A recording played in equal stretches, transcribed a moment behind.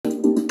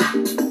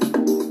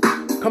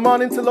Come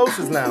on into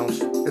Los's Lounge.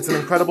 It's an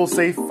incredible,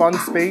 safe, fun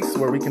space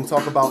where we can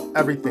talk about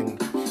everything.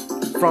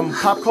 From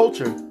pop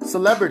culture,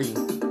 celebrity,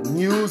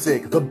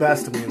 music, the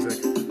best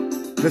music,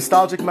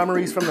 nostalgic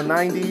memories from the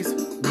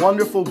 90s,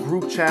 wonderful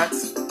group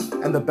chats,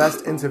 and the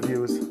best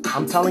interviews.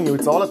 I'm telling you,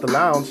 it's all at the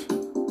lounge.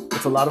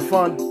 It's a lot of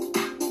fun.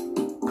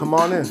 Come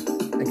on in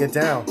and get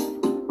down.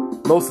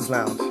 Los's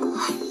Lounge.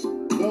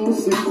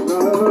 Los's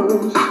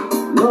Lounge.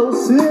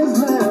 Los's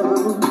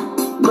Lounge.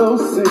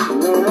 Los's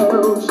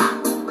Lounge.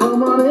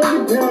 Come on and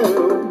get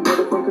down.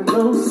 Motherfucking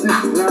Los's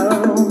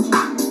Lounge.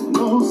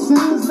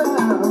 Los's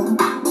Lounge.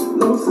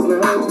 Los's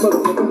Lounge,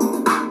 motherfucker.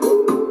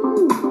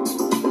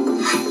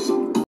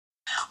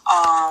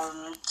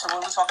 So what are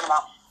we talking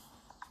about?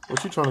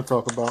 What you trying to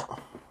talk about?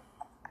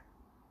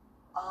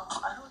 I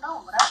don't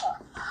know. Whatever.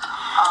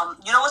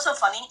 You know what's so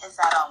funny is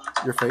that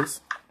Your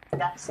face?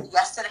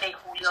 yesterday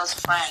Julio's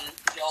friend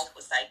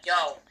was like,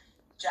 "Yo,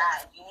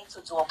 Jack, you need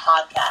to do a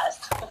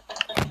podcast."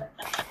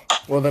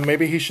 Well, then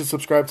maybe he should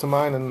subscribe to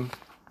mine and,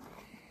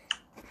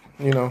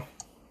 He's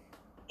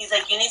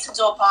like, "You need to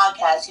do a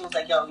podcast." He was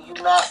like, "Yo, you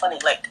mad funny."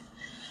 Like,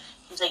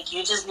 he's like,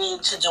 "You just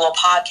need to do a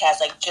podcast,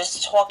 like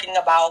just talking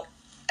about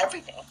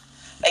everything."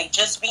 Like,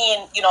 just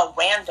being,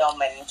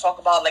 random and talk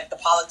about, like, the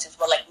politics,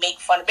 but, like, make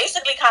fun.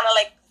 Basically, kind of,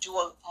 like, do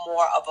a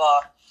more of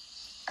a,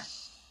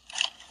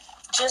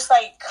 just,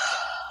 like,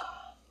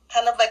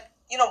 kind of, like,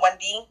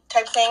 Wendy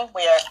type thing,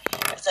 where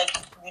it's, like,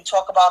 you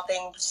talk about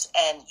things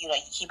and, you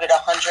keep it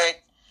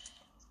 100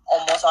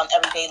 almost on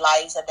everyday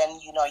lives, and then,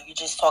 you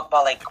just talk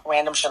about, like,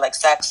 random shit like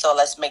sex. So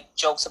let's make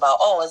jokes about,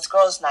 oh, it's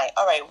girls' night.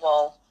 All right,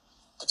 well,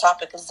 the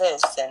topic is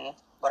this, and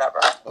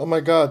whatever. Oh my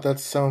god, that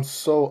sounds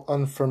so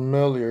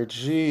unfamiliar.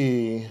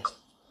 Gee.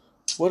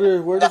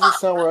 Where does it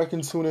sound where I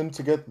can tune in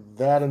to get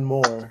that and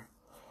more?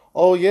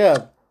 Oh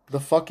yeah, the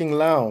fucking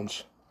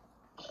lounge.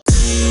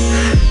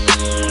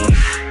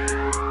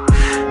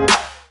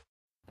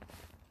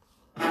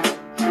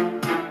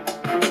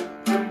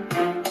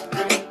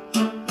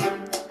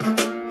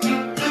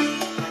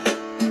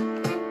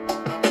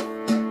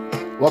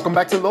 Welcome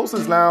back to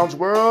Los's Lounge,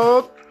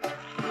 world.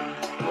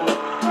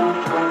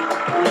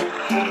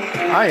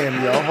 I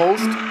am your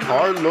host,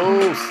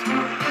 Carlos.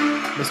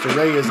 Mr.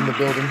 Ray is in the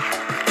building.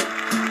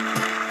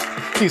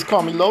 Please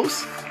call me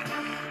Los.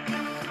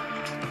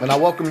 And I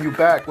welcome you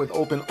back with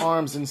open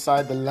arms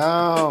inside the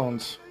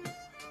lounge.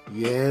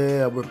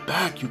 Yeah, we're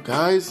back, you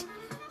guys.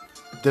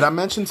 Did I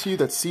mention to you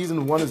that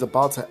season 1 is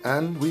about to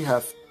end? We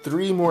have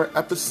 3 more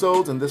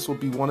episodes, and this will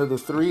be one of the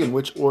 3. In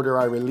which order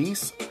I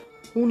release,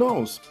 who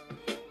knows?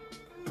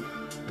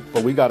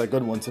 But we got a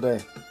good one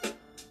today.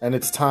 And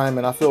it's time,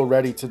 and I feel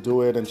ready to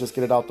do it and just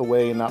get it out the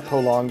way and not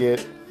prolong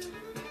it.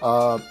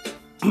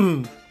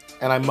 And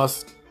I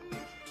must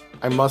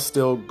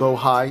still go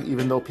high,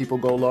 even though people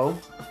go low.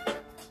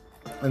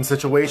 And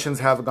situations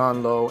have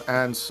gone low.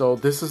 And so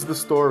this is the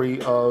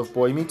story of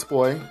Boy Meets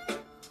Boy.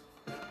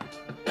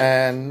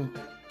 And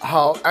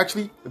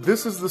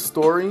this is the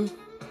story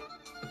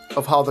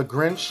of how the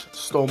Grinch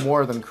stole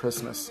more than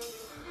Christmas.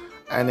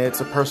 And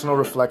it's a personal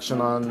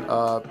reflection on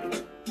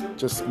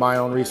just my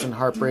own recent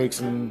heartbreaks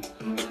and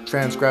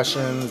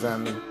transgressions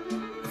and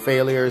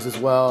failures as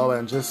well,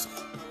 and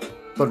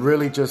but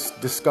really just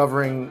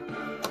discovering,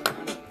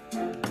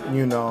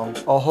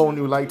 a whole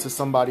new light to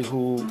somebody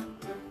who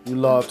you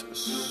loved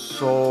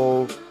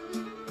so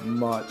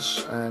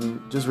much,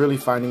 and just really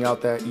finding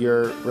out that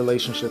your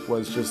relationship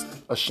was just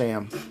a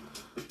sham.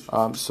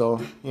 So,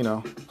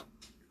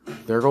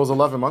 there goes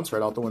 11 months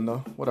right out the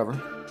window. Whatever.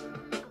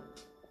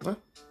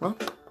 Well,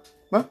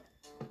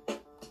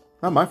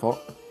 not my fault.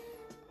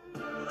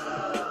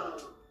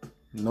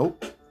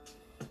 Nope.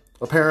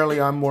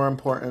 Apparently I'm more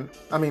important.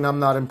 I mean, I'm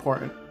not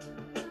important.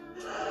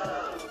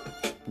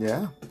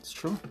 Yeah, it's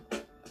true.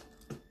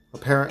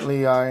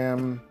 Apparently I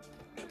am,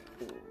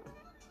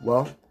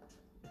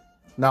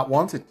 not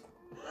wanted.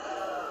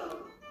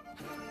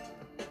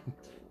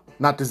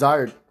 Not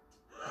desired.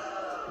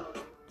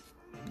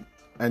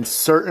 And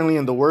certainly,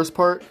 in the worst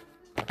part,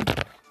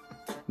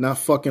 not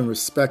fucking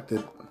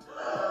respected.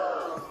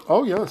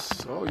 Oh,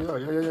 yes. Oh, yeah.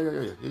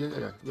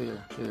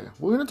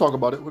 We're going to talk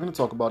about it.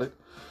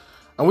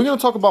 And we're going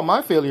to talk about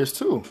my failures,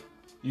 too.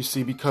 You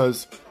see,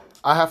 because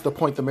I have to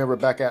point the mirror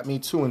back at me,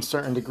 too, in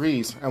certain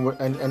degrees.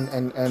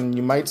 And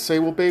you might say,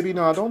 well, baby,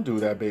 no, don't do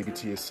that, baby,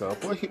 to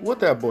yourself. What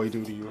that boy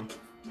do to you?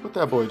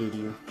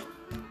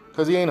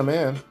 Because he ain't a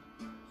man.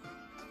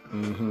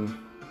 And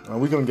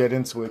we're going to get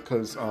into it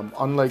because,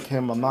 unlike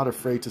him, I'm not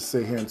afraid to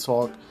sit here and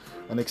talk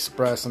and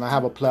express. And I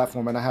have a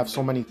platform and I have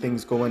so many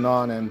things going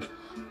on. And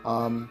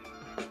I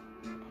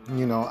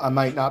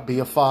might not be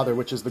a father,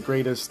 which is the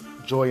greatest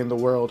joy in the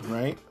world,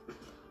 right?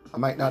 I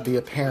might not be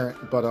a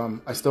parent, but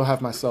I still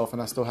have myself,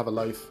 and I still have a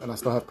life, and I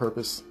still have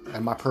purpose.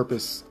 And my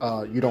purpose,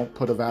 you don't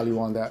put a value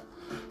on that.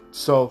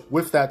 So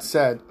with that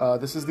said,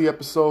 this is the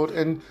episode.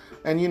 And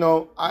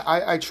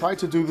I tried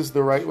to do this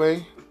the right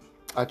way.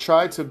 I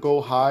tried to go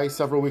high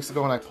several weeks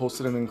ago, and I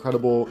posted an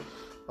incredible,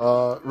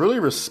 really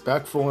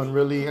respectful and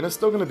it's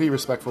still going to be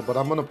respectful, but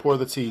I'm going to pour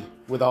the tea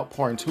without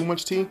pouring too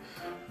much tea,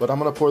 but I'm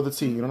going to pour the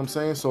tea. You know what I'm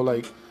saying? So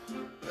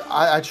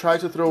I tried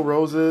to throw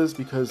roses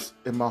because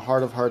in my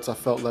heart of hearts, I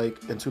felt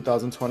like in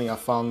 2020, I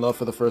found love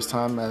for the first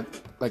time at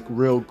like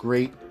real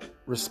great,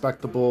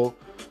 respectable,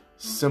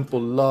 simple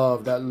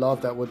love. That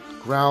love that would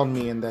ground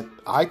me and that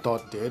I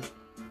thought did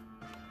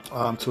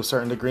to a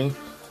certain degree.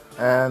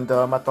 And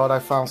I thought I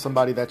found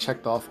somebody that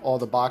checked off all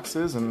the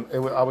boxes, and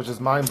I was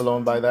just mind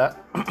blown by that.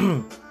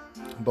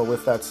 But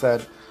with that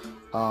said,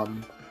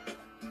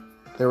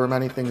 there were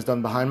many things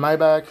done behind my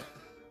back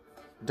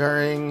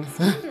during.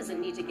 It doesn't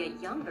need to get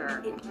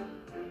younger.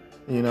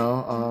 You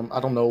know, I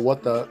don't know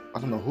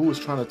who was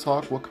trying to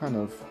talk. What kind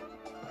of.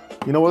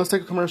 You know what? Let's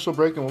take a commercial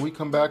break, and when we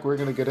come back, we're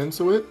gonna get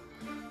into it.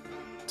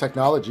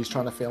 Technology's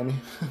trying to fail me,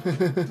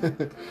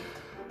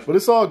 but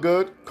it's all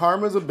good.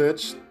 Karma's a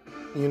bitch,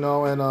 you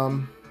know,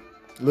 and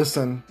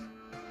listen,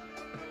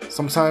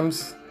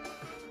 sometimes,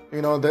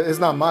 you know, it's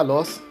not my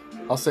loss.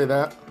 I'll say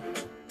that.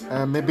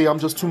 And maybe I'm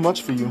just too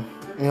much for you.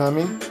 You know what I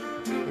mean?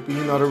 Maybe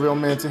you're not a real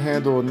man to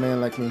handle a man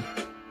like me.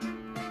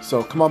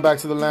 So come on back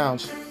to the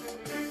lounge.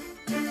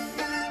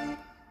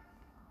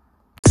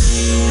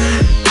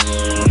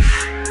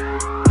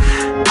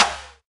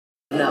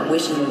 Not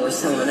wishing you were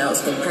someone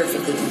else, but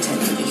perfectly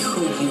content to be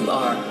who you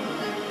are.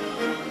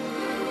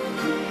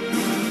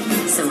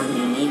 Someone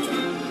unique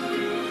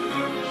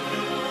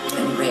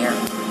and rare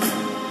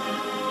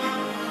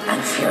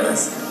and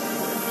fearless.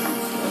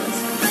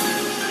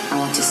 I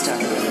want to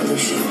start a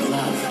revolution of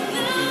love.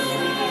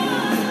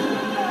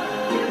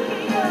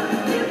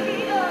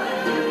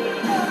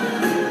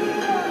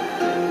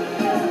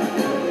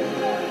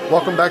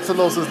 Welcome back to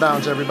Los's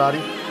Lounge, everybody.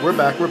 We're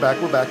back.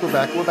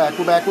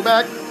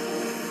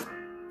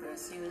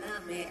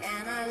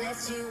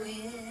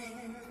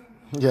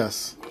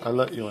 Yes, I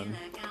let you in.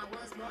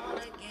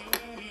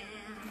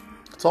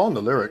 It's all in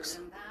the lyrics.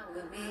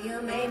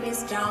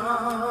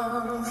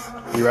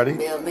 You ready?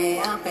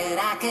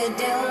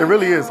 It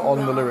really is all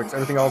in the lyrics.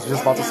 Everything I was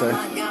just about to say.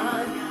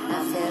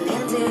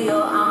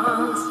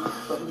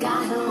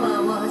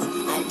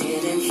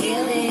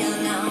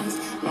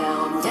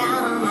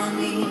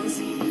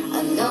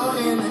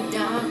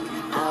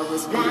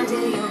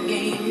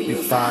 You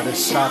fired a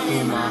shot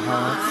in my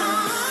heart,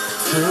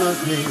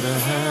 took me to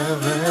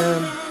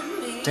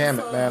heaven. Damn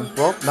it, man.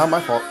 Well, not my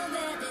fault.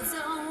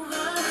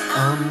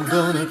 I'm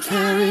gonna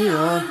carry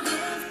on.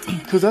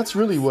 Because that's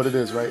really what it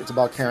is, right? It's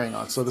about carrying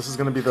on. So this is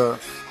gonna be the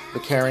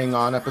carrying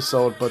on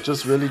episode, but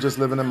just really just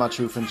living in my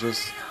truth and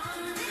just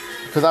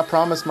because I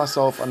promised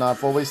myself, and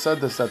I've always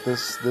said this, that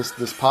this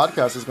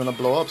podcast is gonna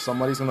blow up.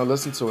 Somebody's gonna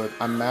listen to it.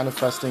 I'm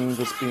manifesting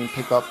this being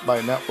picked up by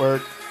a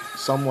network.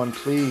 Someone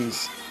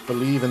please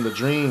believe in the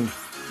dream.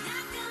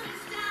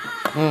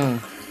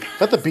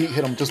 Let the beat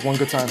hit him just one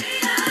good time.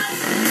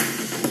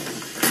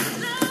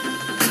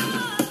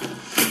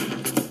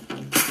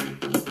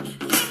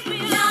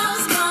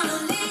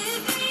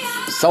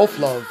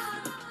 Self-love,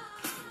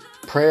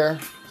 prayer,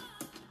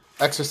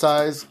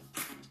 exercise,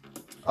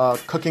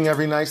 cooking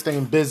every night,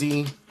 staying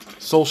busy,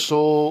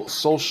 social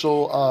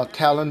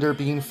calendar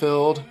being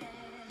filled,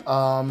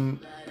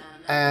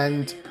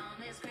 and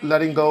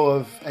letting go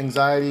of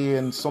anxiety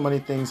and so many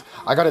things.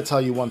 I got to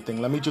tell you one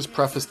thing. Let me just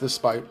preface this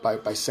by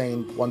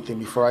saying one thing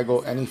before I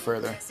go any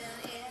further.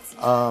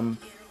 I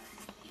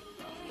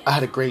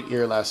had a great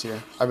year last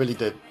year. I really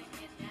did.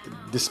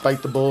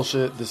 Despite the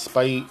bullshit,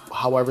 despite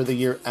however the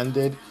year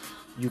ended,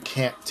 you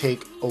can't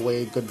take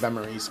away good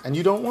memories. And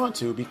you don't want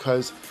to,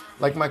 because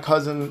like my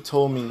cousin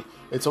told me,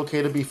 it's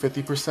okay to be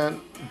 50%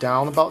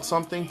 down about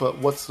something, but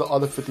what's the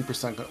other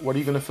 50%? What are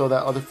you going to fill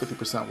that other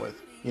 50%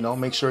 with? You know,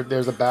 make sure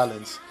there's a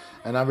balance.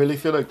 And I really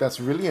feel like that's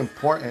really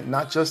important,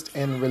 not just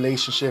in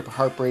relationship,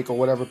 heartbreak or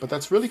whatever, but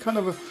that's really kind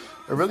of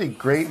a really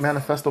great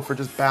manifesto for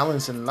just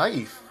balance in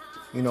life.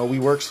 You know, we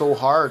work so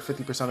hard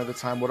 50% of the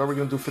time. What are we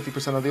going to do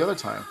 50% of the other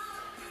time?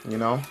 You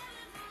know?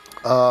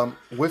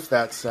 With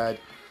that said,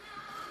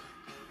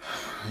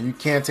 you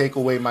can't take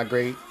away my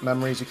great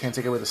memories. You can't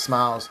take away the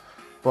smiles.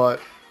 But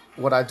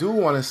what I do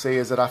want to say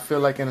is that I feel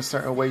like in a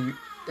certain way,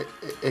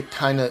 it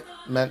kind of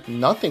meant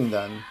nothing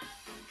then.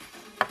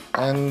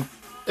 And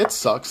it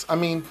sucks. I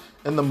mean,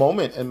 in the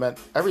moment, it meant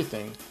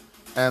everything.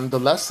 And the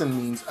lesson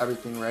means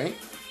everything, right?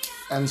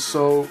 And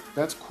so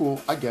that's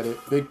cool. I get it.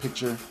 Big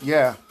picture.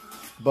 Yeah.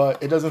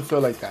 But it doesn't feel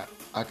like that.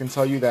 I can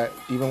tell you that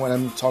even when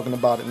I'm talking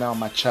about it now,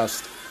 my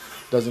chest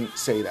doesn't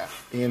say that.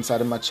 The inside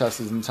of my chest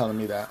isn't telling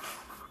me that.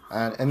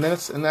 And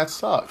that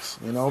sucks,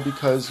 you know,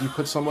 because you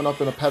put someone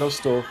up in a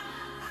pedestal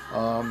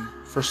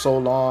for so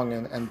long.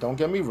 And don't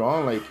get me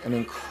wrong, like an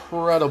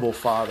incredible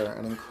father,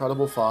 an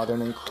incredible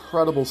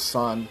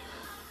son,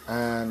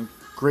 and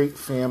great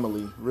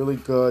family, really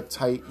good,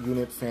 tight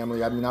unit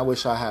family. I mean, I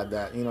wish I had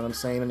that, you know what I'm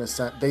saying? In a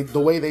sense, the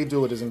way they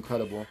do it is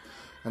incredible.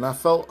 And I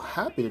felt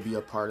happy to be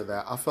a part of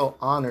that. I felt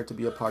honored to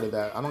be a part of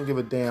that. I don't give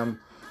a damn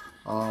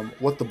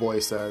what the boy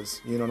says,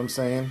 you know what I'm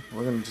saying?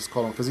 We're going to just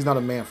call him, because he's not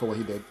a man for what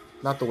he did.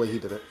 Not the way he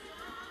did it,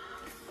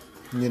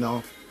 you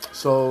know?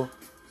 So,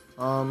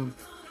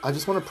 I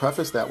just want to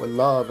preface that with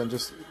love and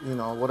just, you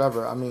know,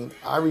 whatever. I mean,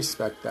 I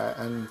respect that.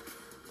 And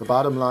the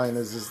bottom line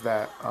is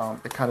that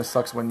it kind of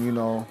sucks when, you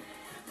know,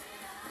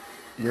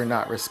 you're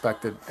not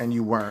respected and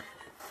you weren't.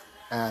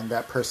 And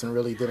that person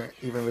really didn't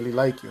even really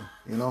like you,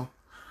 you know?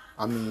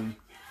 I mean,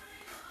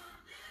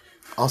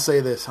 I'll say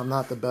this. I'm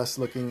not the best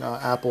looking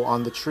apple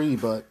on the tree,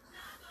 but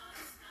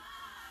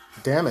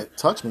damn it,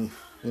 touch me,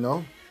 you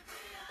know?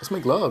 Let's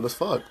make love. Let's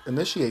fuck.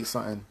 Initiate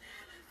something.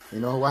 You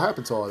know, what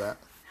happened to all that?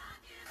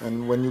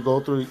 And when you go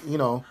through, you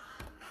know,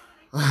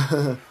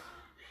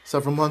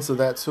 several months of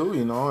that too,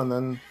 you know, and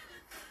then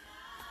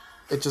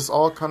it just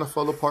all kind of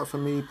fell apart for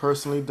me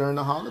personally during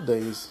the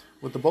holidays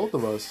with the both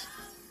of us.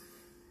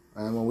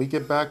 And when we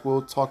get back,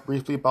 we'll talk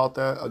briefly about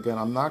that. Again,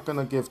 I'm not going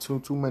to give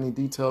too many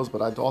details,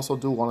 but I also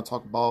do want to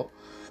talk about,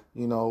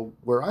 you know,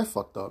 where I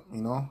fucked up,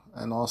 you know,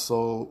 and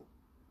also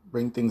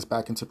bring things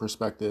back into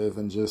perspective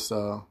and just,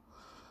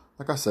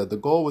 like I said, the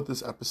goal with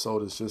this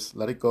episode is just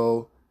let it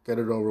go, get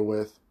it over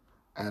with,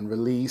 and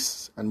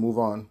release and move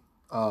on.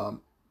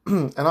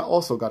 And I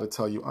also got to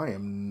tell you, I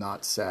am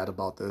not sad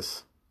about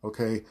this,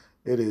 okay?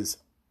 It is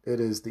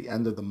the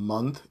end of the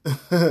month.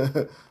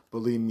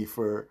 Believe me,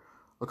 for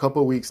a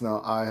couple of weeks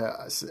now,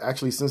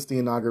 actually since the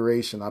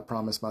inauguration, I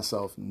promised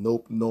myself,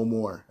 nope, no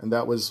more. And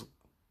that was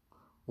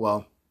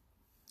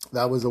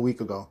a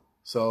week ago.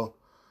 So,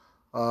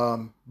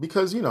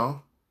 because, you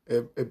know,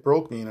 it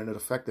broke me and it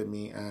affected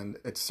me, and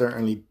it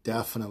certainly,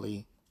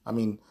 definitely, I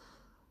mean,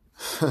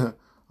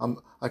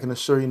 I can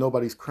assure you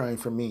nobody's crying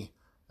for me,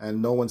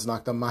 and no one's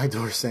knocked on my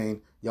door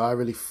saying, yo, I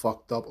really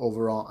fucked up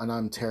overall, and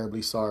I'm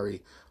terribly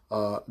sorry.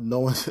 No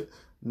one,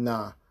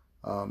 nah.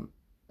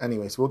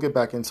 Anyways, we'll get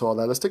back into all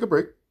that. Let's take a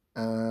break,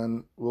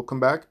 and we'll come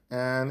back,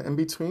 and in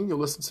between, you'll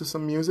listen to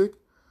some music.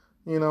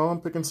 You know,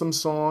 I'm picking some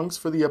songs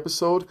for the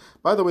episode.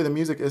 By the way, the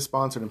music is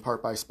sponsored in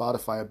part by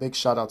Spotify. A big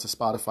shout out to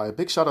Spotify. A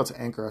big shout out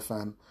to Anchor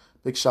FM.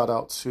 Big shout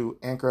out to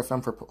Anchor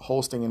FM for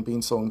hosting and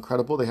being so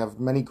incredible. They have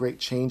many great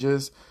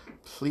changes.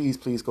 Please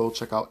go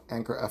check out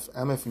Anchor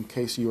FM if in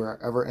case you are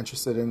ever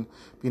interested in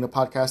being a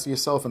podcaster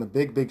yourself. And a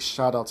big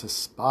shout out to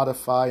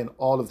Spotify and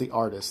all of the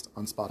artists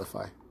on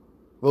Spotify.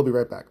 We'll be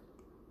right back.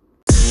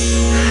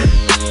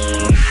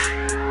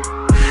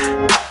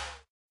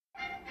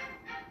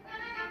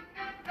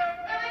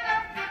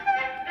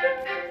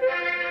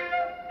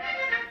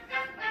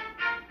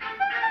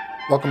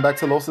 Welcome back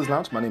to Los's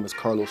Lounge. My name is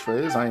Carlos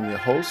Reyes. I am your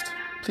host.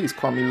 Please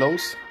call me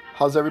Los.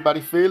 How's everybody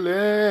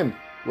feeling?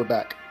 We're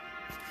back.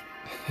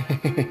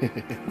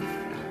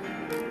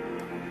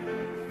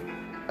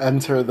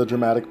 Enter the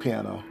dramatic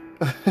piano.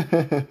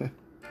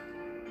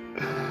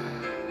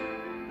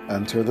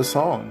 Enter the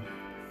song.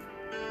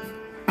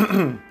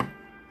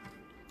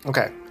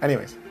 Okay,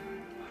 anyways.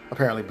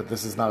 Apparently, but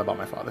this is not about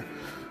my father.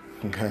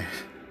 Okay.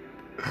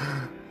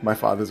 My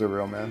father's a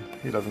real man.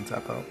 He doesn't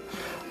tap out.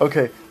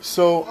 Okay,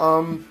 so,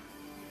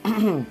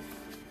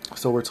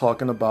 so we're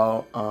talking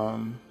about,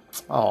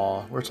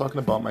 we're talking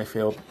about my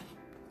failed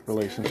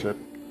relationship.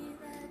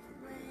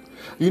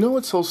 You know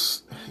what's so,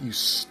 you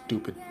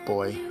stupid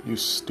boy,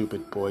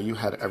 you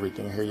had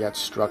everything here. You had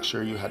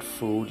structure, you had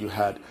food, you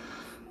had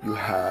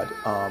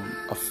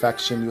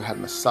affection, you had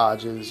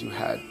massages, you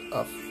had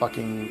a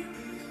fucking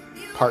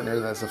partner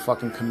that's a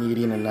fucking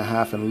comedian and a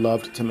half and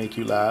loved to make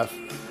you laugh.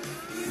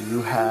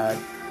 You had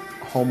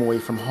home away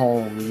from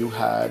home, you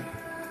had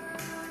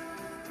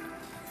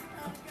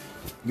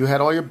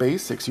all your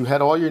basics. You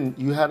had all your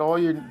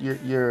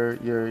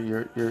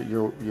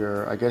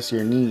I guess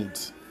your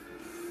needs.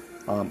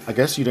 I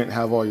guess you didn't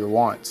have all your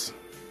wants.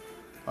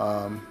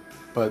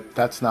 But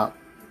that's not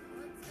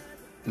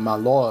my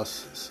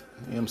loss.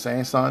 You know what I'm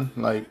saying, son?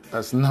 Like,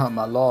 that's not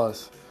my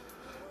loss.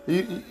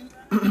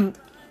 I'm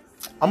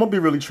gonna be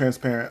really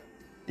transparent,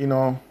 you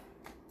know.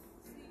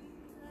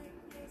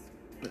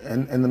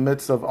 In the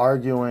midst of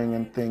arguing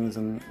and things,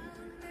 and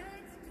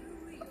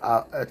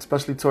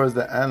especially towards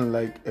the end,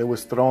 like, it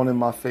was thrown in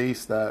my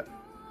face that,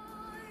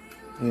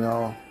 you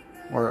know,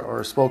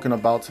 or spoken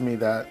about to me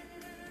that,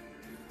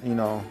 you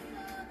know,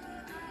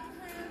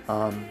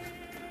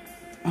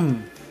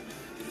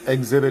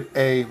 Exhibit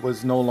A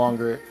was no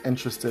longer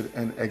interested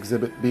in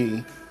Exhibit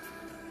B.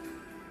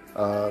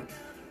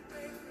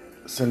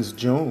 Since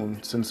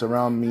June, since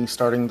around me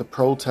starting the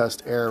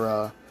protest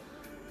era,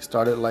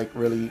 started like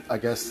really, I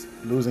guess,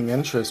 losing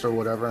interest or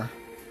whatever.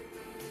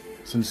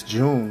 Since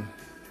June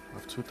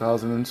of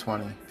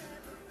 2020,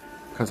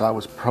 because I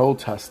was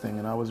protesting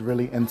and I was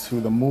really into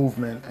the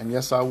movement, and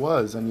yes I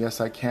was, and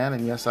yes I can,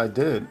 and yes I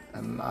did,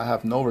 and I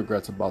have no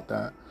regrets about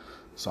that.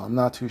 So I'm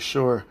not too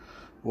sure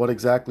what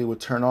exactly would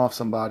turn off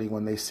somebody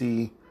when they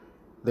see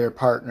their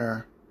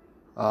partner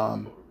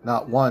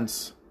not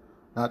once,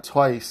 not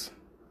twice,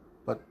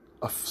 but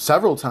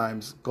several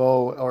times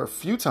go, or a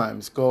few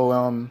times go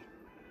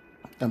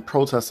and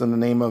protest in the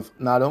name of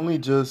not only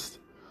just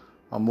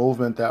a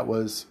movement that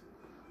was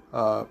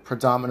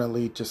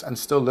predominantly just, and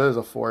still is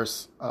a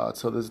force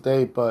till this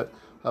day, but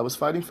I was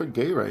fighting for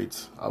gay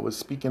rights. I was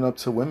speaking up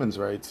to women's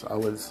rights. I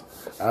was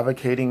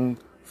advocating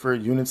for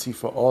unity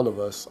for all of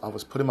us. I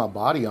was putting my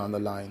body on the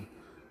line.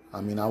 I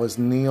mean, I was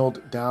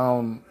kneeled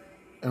down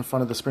in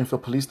front of the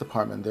Springfield Police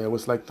Department. There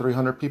was like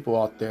 300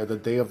 people out there the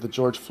day of the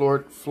George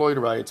Floyd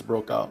riots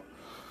broke out.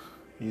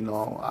 You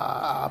know,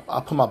 I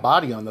put my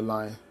body on the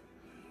line.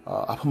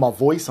 I put my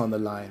voice on the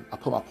line. I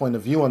put my point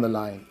of view on the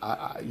line.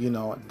 You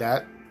know,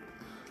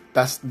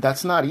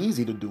 that's not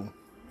easy to do.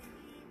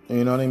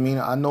 You know what I mean?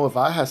 I know if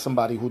I had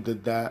somebody who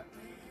did that,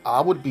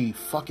 I would be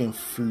fucking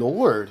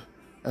floored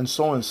and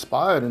so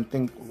inspired and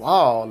think,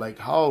 wow, like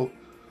how.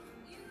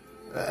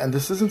 And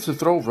this isn't to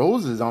throw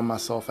roses on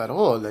myself at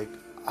all. Like,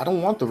 I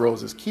don't want the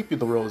roses. Keep you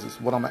the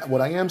roses.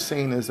 What I am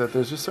saying is that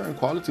there's just certain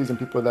qualities in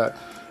people that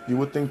you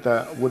would think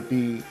that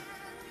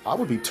I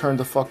would be turned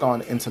the fuck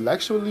on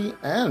intellectually,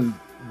 and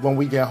when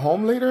we get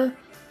home later,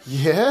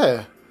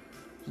 yeah,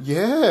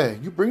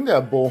 you bring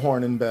that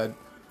bullhorn in bed.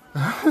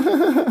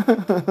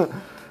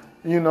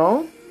 You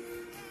know?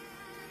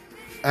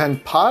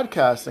 And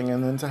podcasting,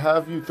 and then to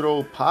have you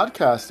throw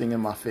podcasting in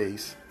my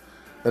face,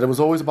 that it was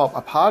always about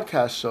my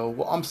podcast show.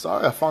 Well, I'm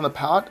sorry,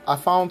 I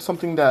found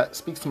something that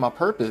speaks to my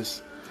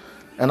purpose,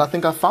 and I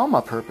think I found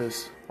my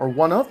purpose, or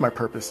one of my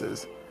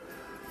purposes.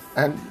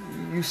 And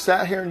you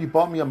sat here and you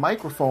bought me a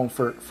microphone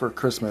for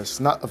Christmas.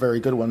 Not a very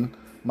good one,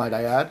 might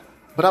I add.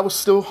 But I was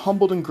still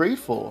humbled and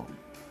grateful.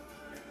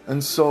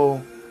 And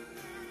so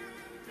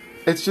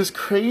it's just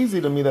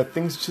crazy to me that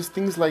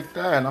things like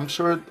that. And I'm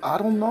sure, I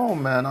don't know,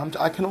 man.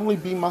 I can only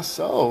be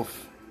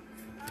myself.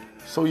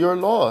 So you're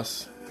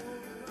lost.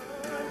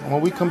 When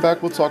we come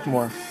back, we'll talk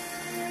more.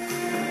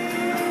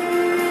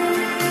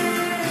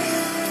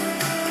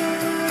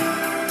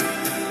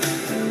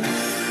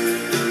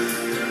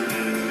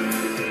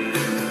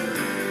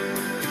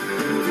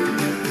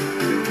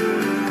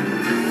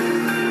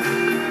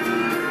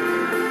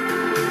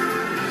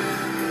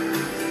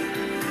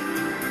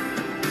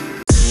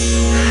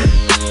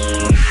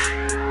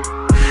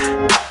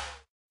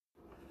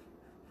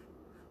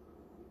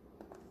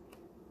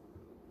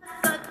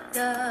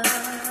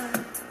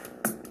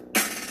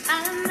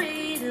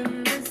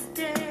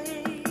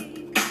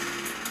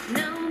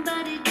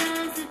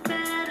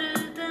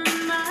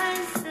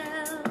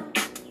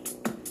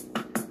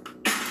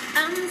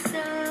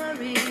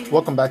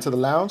 Welcome back to the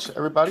lounge,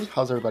 everybody.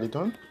 How's everybody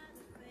doing?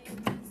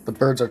 The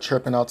birds are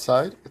chirping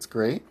outside. It's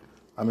great.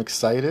 I'm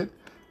excited.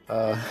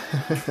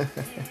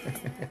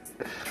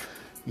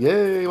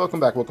 Yay, welcome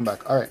back.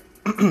 All right.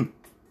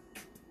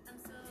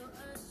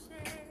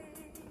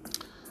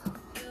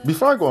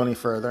 Before I go any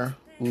further,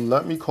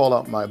 let me call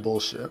out my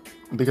bullshit,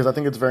 because I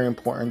think it's very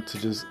important to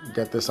just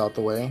get this out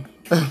the way.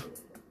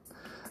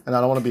 And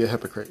I don't want to be a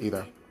hypocrite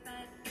either.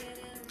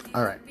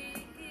 All right.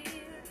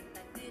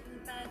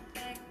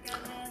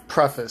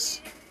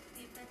 Preface.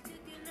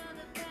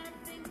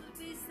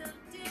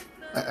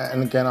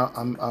 And again,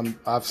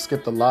 I've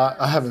skipped a lot.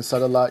 I haven't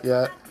said a lot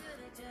yet,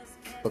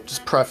 but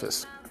just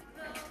preface.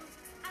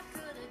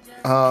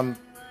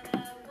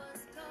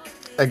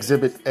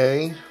 Exhibit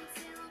A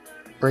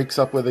breaks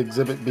up with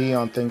Exhibit B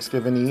on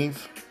Thanksgiving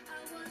Eve.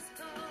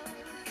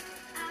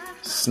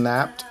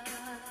 Snapped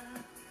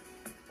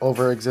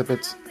over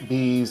Exhibit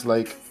B's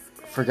like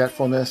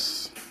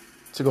forgetfulness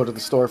to go to the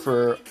store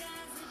for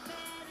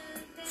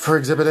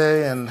Exhibit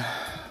A, and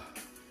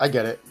I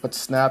get it, but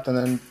snapped and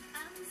then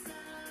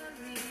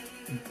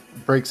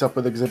breaks up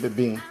with Exhibit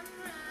B.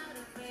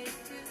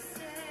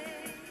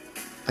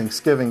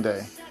 Thanksgiving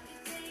Day.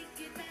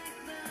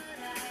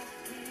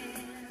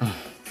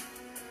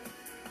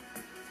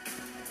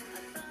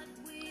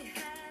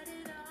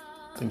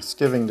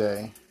 Thanksgiving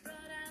Day.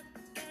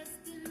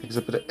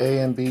 Exhibit A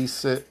and B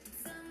sit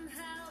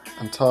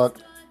and talk,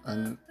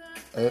 and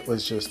it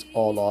was just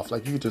all off.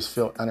 Like, you could just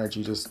feel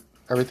energy, just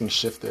everything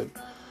shifted.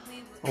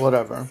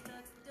 Whatever.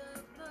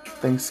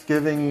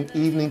 Thanksgiving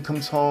evening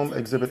comes home.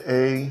 Exhibit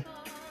A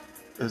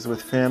is with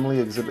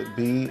family. Exhibit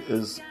B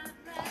is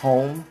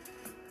home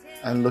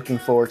and looking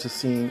forward to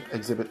seeing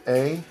Exhibit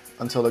A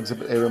until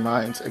Exhibit A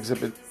reminds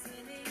Exhibit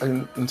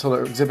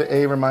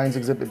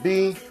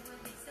B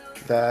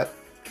that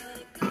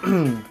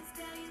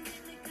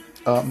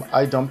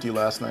I dumped you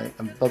last night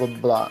and blah blah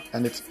blah,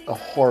 and it's a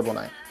horrible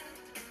night.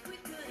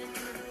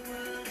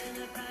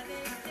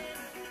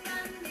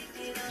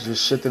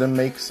 Just shit didn't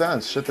make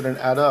sense. Shit didn't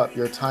add up.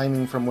 Your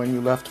timing from when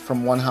you left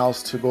from one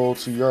house to go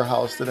to your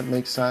house didn't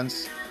make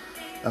sense.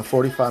 And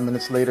 45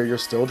 minutes later, you're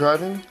still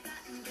driving?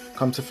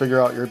 Come to figure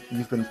out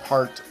you've been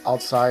parked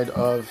outside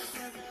of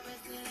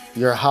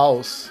your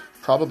house,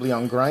 probably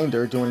on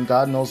Grindr, doing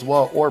God knows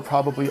what, or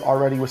probably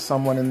already with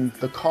someone in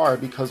the car,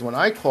 because when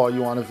I call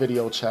you on a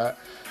video chat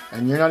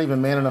and you're not even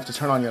man enough to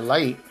turn on your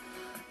light,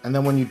 and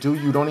then when you do,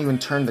 you don't even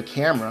turn the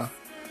camera,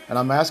 and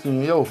I'm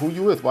asking you, yo, who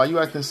you with? Why you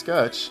acting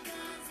sketch?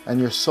 And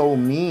you're so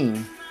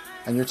mean,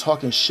 and you're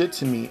talking shit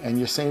to me, and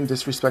you're saying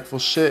disrespectful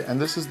shit, and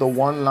this is the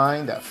one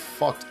line that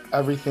fucked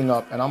everything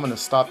up, and I'm going to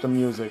stop the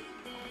music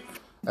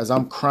as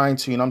I'm crying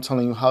to you, and I'm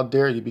telling you, how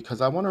dare you, because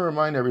I want to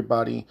remind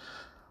everybody,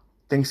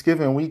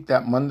 Thanksgiving week,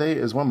 that Monday,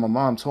 is when my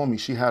mom told me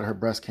she had her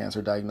breast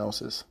cancer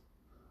diagnosis.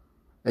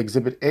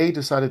 Exhibit A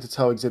decided to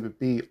tell Exhibit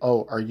B,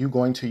 oh, are you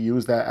going to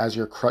use that as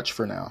your crutch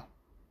for now?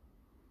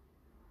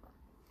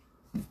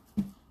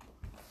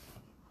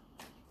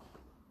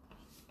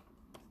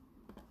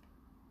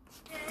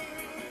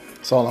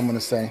 That's all I'm going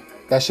to say.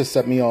 That should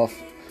set me off.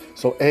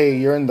 So A,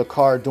 you're in the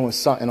car doing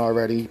something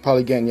already. You're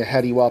probably getting your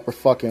heady whopper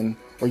fucking,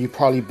 or you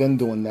probably been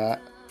doing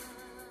that.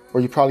 Or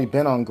you probably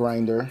been on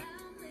Grindr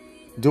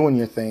doing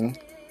your thing,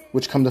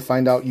 which come to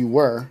find out you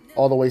were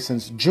all the way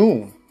since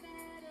June.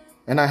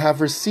 And I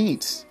have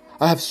receipts.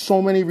 I have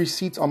so many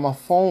receipts on my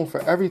phone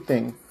for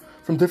everything,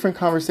 from different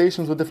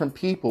conversations with different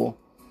people.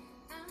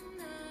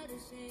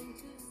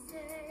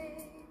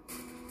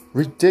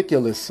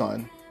 Ridiculous,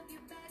 son.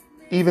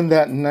 Even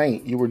that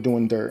night you were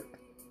doing dirt.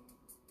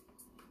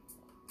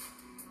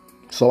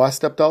 So I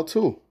stepped out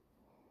too.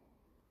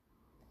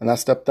 And I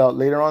stepped out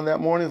later on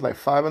that morning, it's like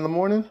 5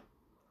 a.m,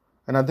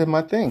 and I did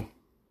my thing.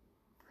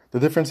 The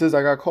difference is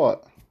I got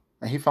caught,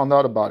 and he found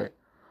out about it.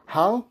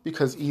 How?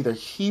 Because either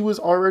he was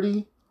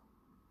already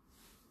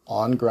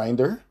on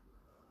Grindr,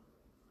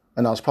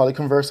 and I was probably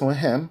conversing with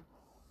him,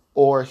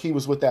 or he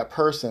was with that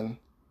person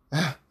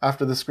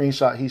after the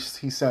screenshot he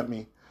sent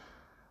me.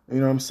 You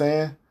know what I'm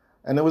saying?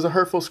 And it was a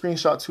hurtful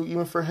screenshot too,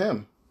 even for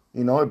him.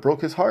 You know, it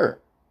broke his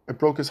heart. It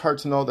broke his heart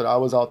to know that I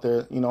was out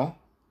there, you know,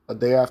 a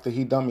day after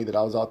he dumped me, that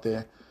I was out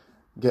there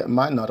getting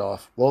my nut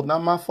off. Well,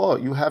 not my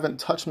fault. You haven't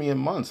touched me in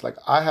months. Like,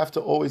 I have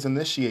to always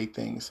initiate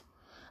things.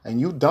 And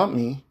you dumped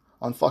me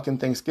on fucking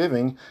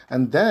Thanksgiving,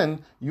 and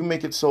then you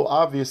make it so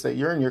obvious that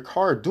you're in your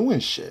car doing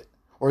shit,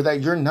 or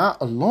that you're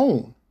not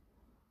alone.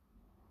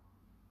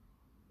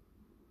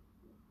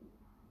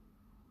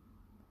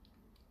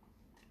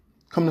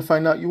 Come to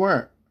find out you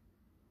weren't.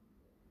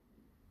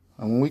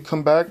 And when we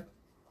come back,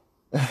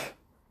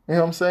 you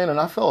know what I'm saying? And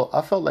I felt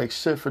like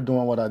shit for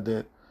doing what I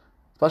did.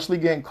 Especially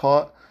getting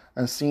caught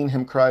and seeing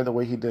him cry the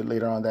way he did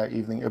later on that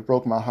evening. It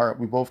broke my heart.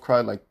 We both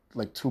cried like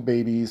two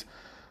babies.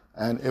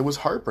 And it was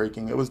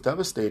heartbreaking. It was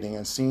devastating.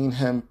 And seeing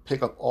him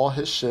pick up all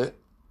his shit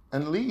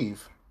and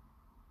leave.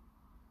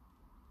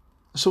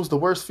 This was the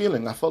worst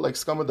feeling. I felt like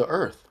scum of the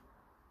earth.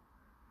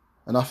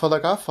 And I felt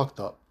like I fucked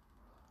up.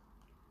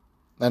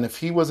 And if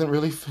he wasn't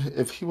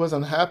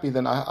happy,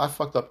 then I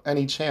fucked up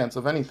any chance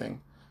of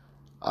anything.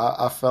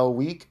 I fell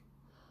weak,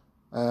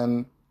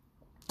 and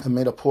I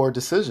made a poor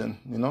decision,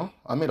 you know?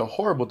 I made a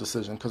horrible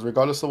decision, because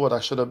regardless of what, I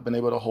should have been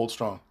able to hold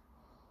strong.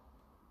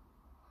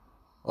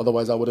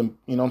 Otherwise, I wouldn't,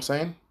 you know what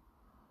I'm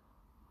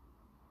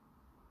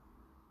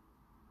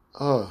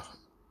saying?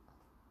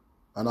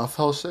 And I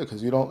felt shit,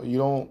 because you don't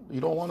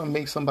want to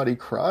make somebody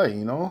cry,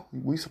 you know?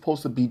 We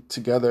supposed to be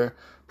together,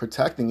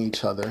 protecting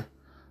each other.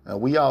 And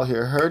we out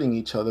here hurting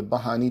each other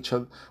behind each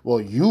other.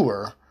 Well, you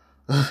were.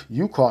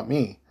 You caught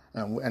me.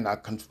 And I,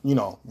 you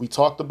know, we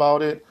talked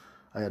about it.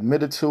 I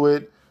admitted to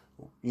it.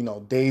 You know,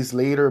 days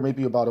later,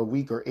 maybe about a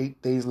week or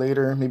 8 days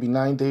later, maybe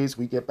 9 days,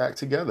 we get back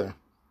together.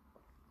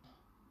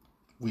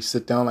 We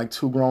sit down like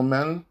two grown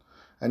men.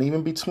 And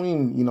even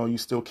between, you know, you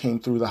still came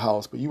through the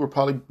house. But you were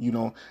probably, you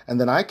know, and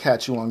then I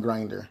catch you on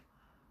Grindr.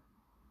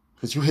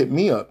 Because you hit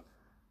me up.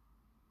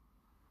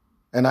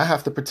 And I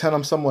have to pretend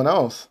I'm someone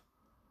else.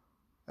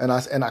 And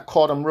I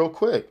caught him real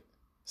quick,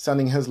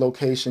 sending his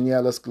location. Yeah,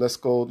 let's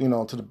go, you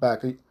know, to the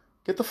back.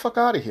 Get the fuck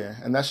out of here.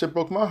 And that shit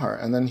broke my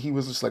heart. And then he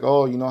was just like,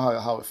 oh, you know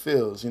how it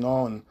feels, you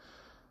know.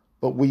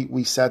 But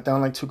we sat down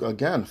like two,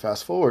 again,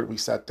 fast forward. We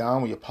sat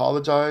down, we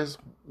apologized.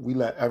 We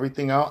let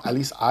everything out. At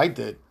least I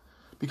did.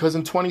 Because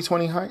in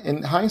 2020,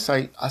 in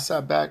hindsight, I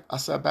sat back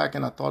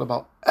and I thought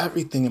about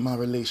everything in my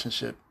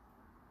relationship.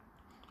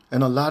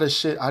 And a lot of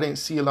shit, I didn't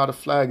see a lot of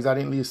flags. I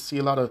didn't see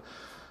a lot of,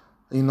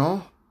 you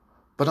know.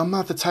 But I'm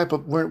not the type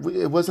of,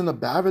 it wasn't a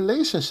bad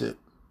relationship.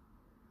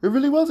 It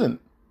really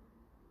wasn't.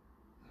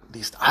 At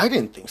least I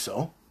didn't think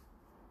so.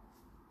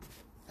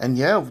 And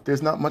yeah,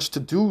 there's not much to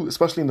do,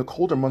 especially in the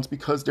colder months,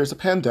 because there's a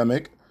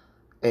pandemic,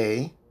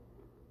 A.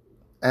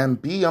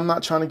 And B, I'm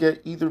not trying to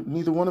get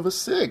neither one of us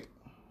sick.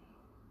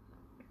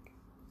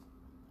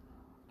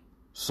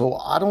 So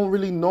I don't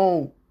really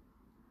know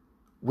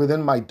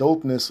within my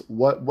dopeness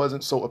what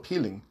wasn't so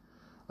appealing.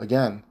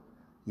 Again,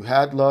 you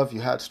had love,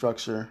 you had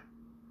structure.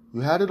 You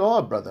had it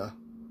all, brother.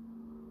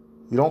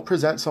 You don't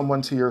present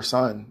someone to your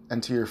son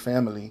and to your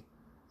family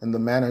in the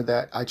manner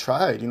that I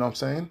tried, you know what I'm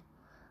saying?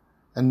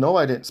 And no,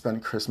 I didn't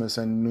spend Christmas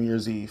and New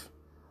Year's Eve.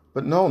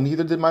 But no,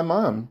 neither did my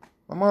mom.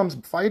 My mom's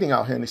fighting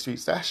out here in the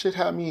streets. That shit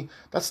had me,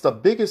 that's the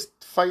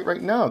biggest fight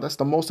right now. That's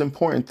the most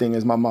important thing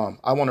is my mom.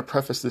 I want to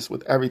preface this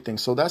with everything.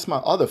 So that's my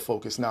other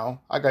focus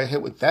now. I got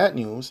hit with that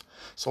news.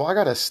 So I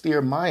got to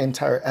steer my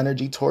entire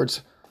energy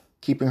towards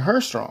keeping her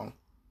strong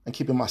and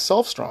keeping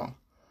myself strong.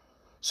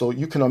 So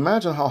you can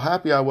imagine how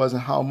happy I was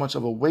and how much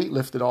of a weight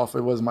lifted off it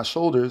was my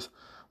shoulders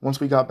once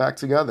we got back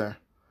together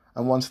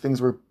and once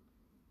things were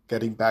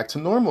getting back to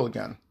normal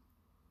again.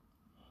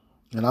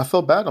 And I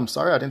felt bad. I'm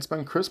sorry I didn't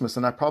spend Christmas,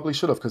 and I probably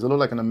should have, because it looked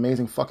like an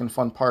amazing fucking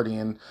fun party.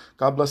 And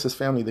God bless his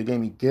family. They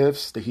gave me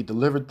gifts. That he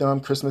delivered them.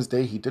 Christmas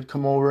Day, he did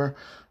come over,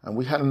 and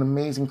we had an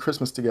amazing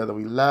Christmas together.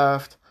 We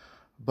laughed.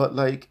 But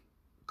like,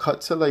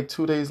 cut to like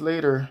 2 days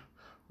later,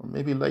 or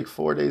maybe like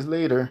 4 days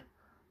later,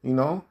 you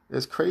know,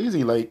 it's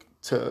crazy. Like,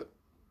 to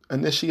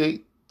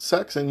initiate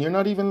sex and you're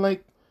not even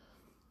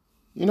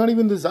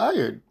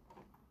desired.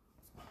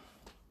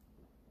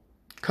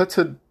 Cut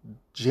to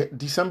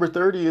December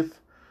 30th,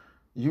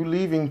 You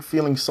leaving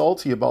feeling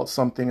salty about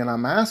something, and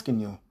I'm asking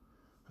you,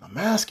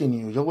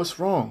 yo, what's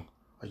wrong?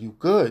 Are you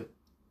good?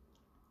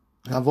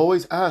 And I've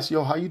always asked,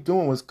 yo, how you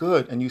doing? What's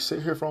good? And you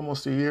sit here for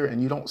almost a year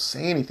and you don't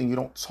say anything, you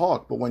don't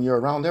talk. But when you're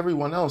around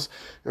everyone else,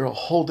 you're a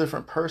whole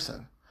different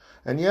person.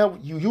 And yeah,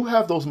 you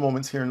have those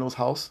moments here in those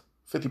house,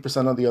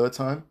 50% of the other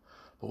time.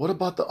 But what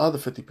about the other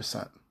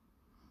 50%?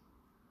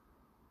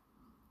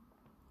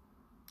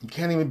 You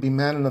can't even be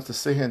man enough to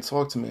sit here and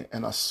talk to me.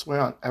 And I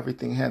swear on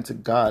everything, hand to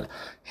God,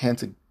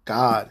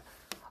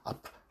 I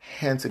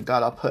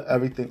put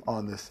everything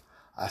on this.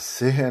 I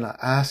sit here and I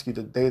ask you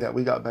the day that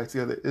we got back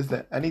together, is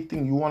there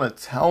anything you want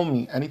to tell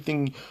me?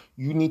 Anything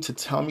you need to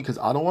tell me? Because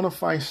I don't want to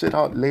find shit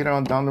out later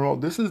on down the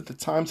road. This is the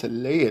time to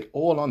lay it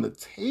all on the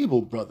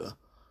table, brother.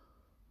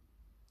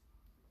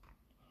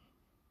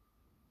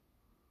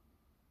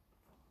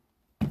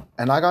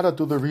 And I got to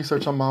do the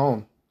research on my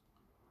own.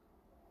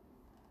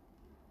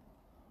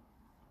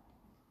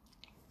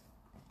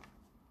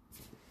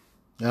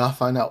 And I'll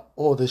find out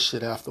all this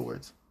shit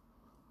afterwards.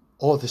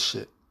 All this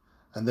shit.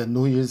 And then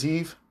New Year's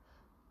Eve,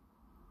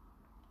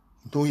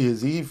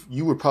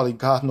 you were probably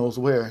God knows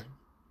where,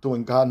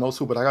 doing God knows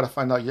who, but I got to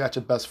find out you're at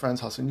your best friend's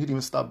house and you didn't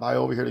even stop by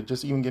over here to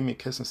just even give me a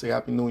kiss and say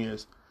Happy New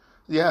Year's.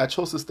 Yeah, I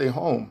chose to stay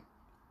home.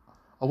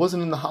 I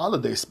wasn't in the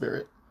holiday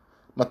spirit.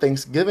 My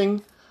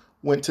Thanksgiving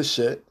went to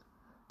shit.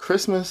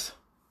 Christmas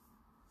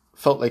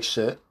felt like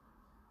shit.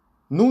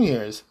 New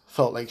Year's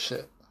felt like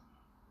shit.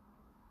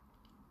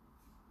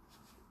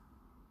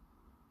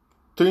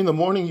 3 in the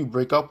morning, you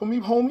break up with me,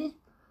 homie?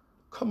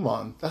 Come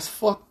on, that's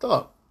fucked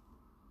up.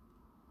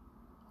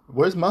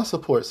 Where's my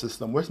support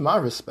system? Where's my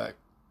respect?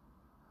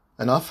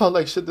 And I felt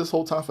like shit this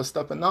whole time for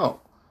stepping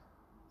out.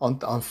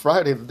 On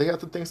Friday, the day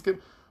after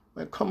Thanksgiving.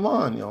 Man, come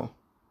on, yo.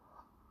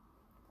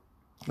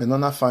 And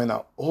then I find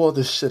out all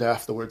this shit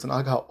afterwards. And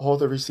I got all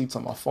the receipts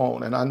on my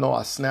phone. And I know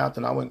I snapped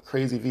and I went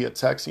crazy via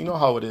text. You know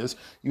how it is.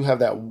 You have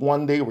that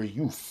one day where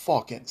you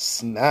fucking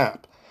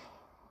snap.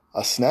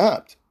 I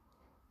snapped.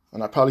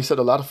 And I probably said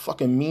a lot of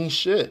fucking mean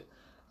shit.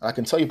 And I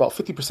can tell you about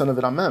 50% of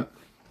it I meant.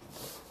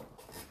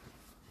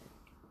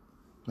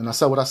 And I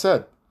said what I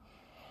said.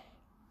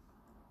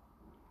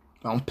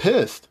 I'm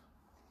pissed.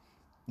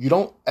 You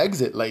don't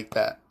exit like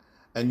that.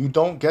 And you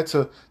don't get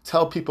to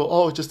tell people,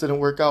 oh, it just didn't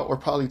work out, or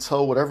probably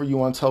tell whatever you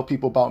want to tell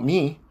people about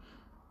me,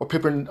 or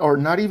people, or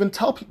not even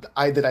tell people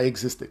that I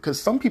existed.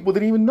 Because some people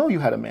didn't even know you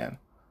had a man.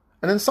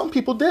 And then some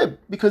people did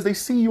because they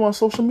see you on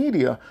social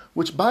media,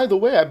 which, by the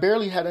way, I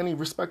barely had any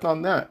respect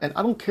on that. And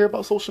I don't care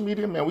about social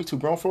media, man. We too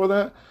grown for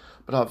that.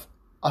 But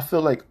I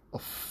feel like a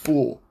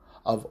fool.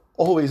 I've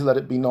always let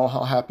it be known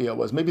how happy I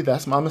was. Maybe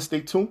that's my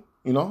mistake too,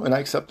 you know, and I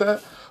accept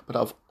that. But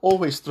I've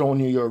always thrown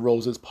you your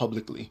roses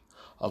publicly.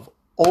 I've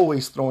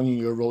always thrown you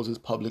your roses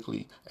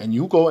publicly. And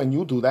you go and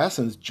you do that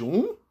since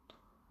June?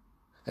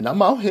 And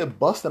I'm out here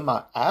busting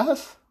my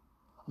ass?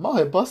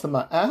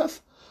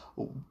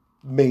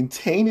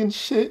 Maintaining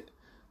shit?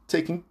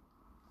 I'm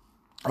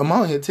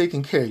out here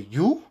taking care of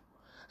you?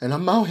 And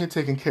I'm out here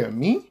taking care of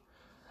me?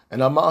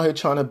 And I'm out here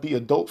trying to be a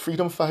dope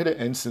freedom fighter,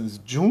 and since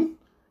June,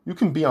 you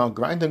can be on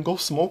grind and go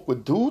smoke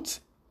with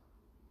dudes?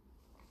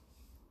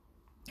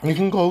 You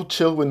can go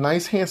chill with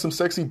nice, handsome,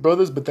 sexy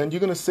brothers, but then you're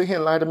going to sit here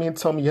and lie to me and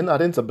tell me you're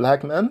not into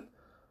black men?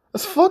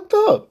 That's fucked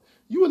up.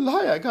 You a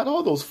liar. I got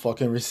all those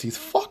fucking receipts.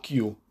 Fuck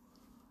you.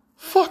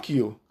 Fuck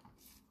you.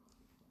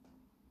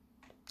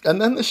 And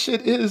then the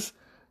shit is,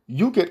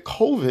 you get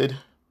COVID,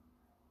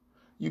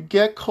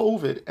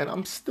 and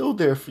I'm still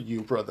there for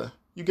you, brother.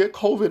 You get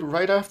COVID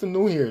right after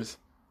New Year's.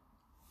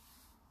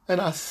 And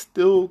I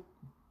still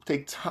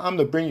take time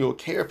to bring you a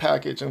care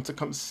package and to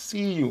come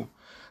see you.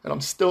 And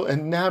I'm still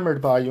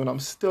enamored by you, and I'm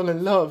still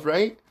in love,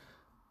 right?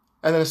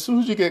 And then as soon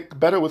as you get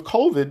better with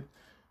COVID,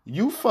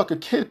 you fuck a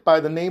kid by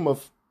the name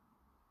of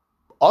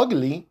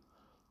Ugly.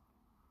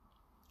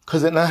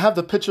 Because then I have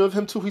the picture of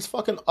him too. He's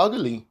fucking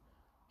ugly.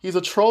 He's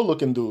a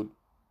troll-looking dude.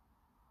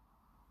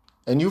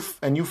 And you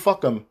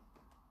fuck him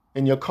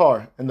in your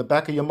car, in the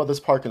back of your mother's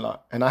parking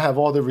lot. And I have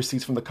all the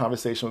receipts from the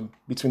conversation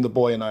between the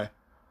boy and I.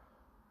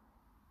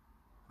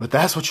 But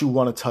that's what you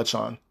want to touch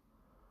on.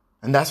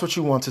 And that's what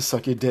you want to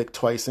suck your dick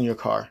twice in your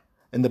car,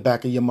 in the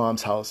back of your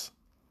mom's house.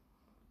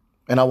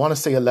 And I want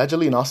to say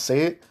allegedly, and I'll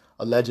say it,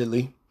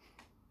 allegedly.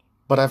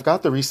 But I've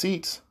got the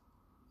receipts.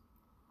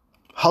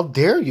 How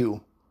dare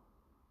you?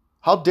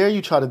 How dare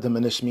you try to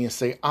diminish me and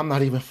say I'm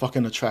not even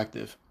fucking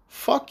attractive?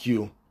 Fuck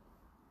you.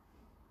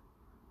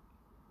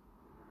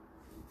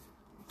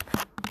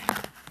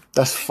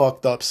 That's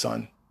fucked up,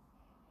 son.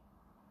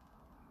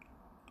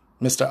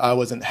 Mr. I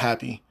wasn't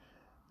happy.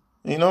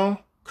 You know?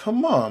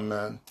 Come on,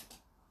 man.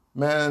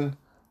 Man,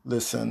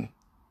 listen.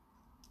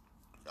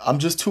 I'm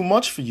just too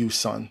much for you,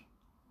 son.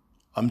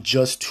 I'm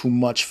just too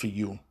much for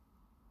you.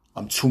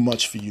 I'm too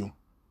much for you.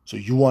 So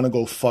you want to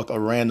go fuck a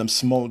random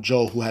Smoke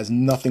Joe who has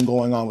nothing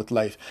going on with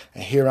life.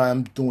 And here I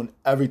am doing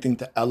everything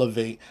to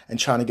elevate and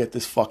trying to get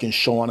this fucking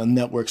show on a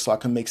network so I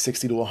can make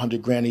 60 to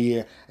 100 grand a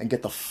year and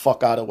get the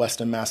fuck out of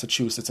Western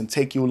Massachusetts and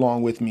take you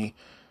along with me.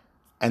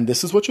 And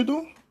this is what you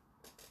do?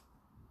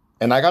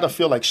 And I got to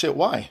feel like shit.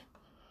 Why?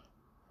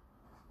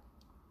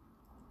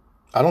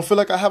 I don't feel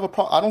like I have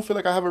I don't feel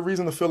like I have a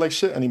reason to feel like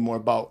shit anymore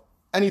about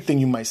anything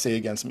you might say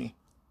against me.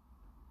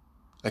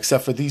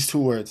 Except for these two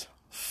words,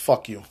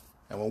 fuck you.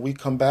 And when we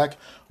come back,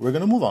 we're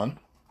going to move on.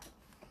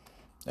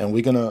 And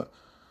we're going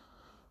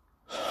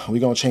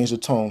to change the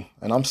tone.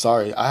 And I'm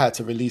sorry, I had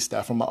to release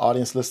that from my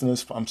audience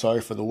listeners. I'm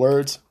sorry for the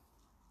words.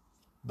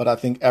 But I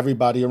think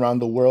everybody around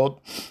the world,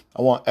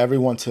 I want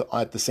everyone to,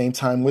 at the same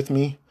time with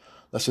me,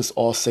 let's just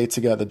all say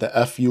together the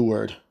FU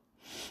word.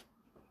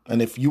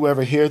 And if you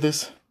ever hear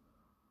this,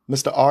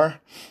 Mr.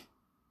 R,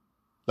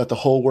 let the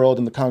whole world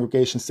in the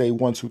congregation say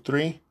 1, 2,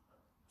 3,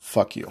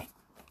 fuck you.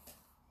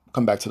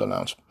 Come back to the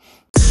lounge.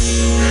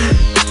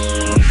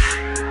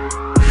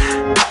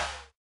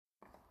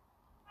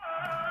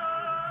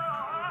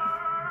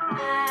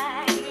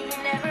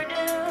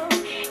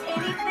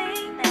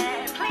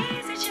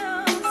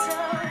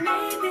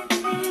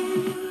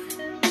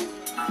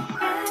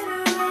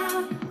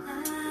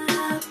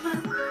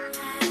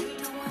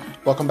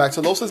 Welcome back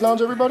to Los's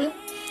Lounge, everybody.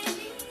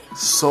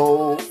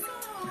 So,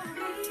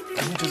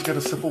 let me just get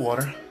a sip of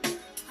water.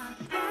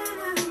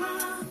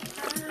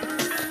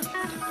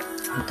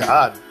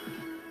 God,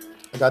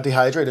 I got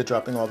dehydrated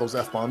dropping all those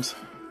F-bombs.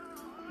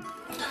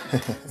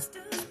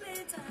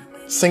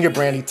 Sing it,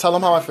 Brandy. Tell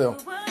them how I feel.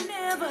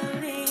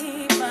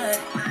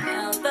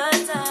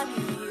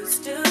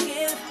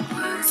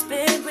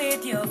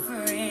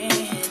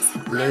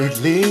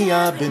 Lately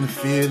I've been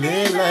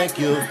feeling like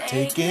you're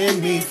taking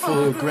me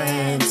for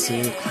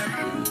granted.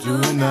 You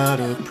do not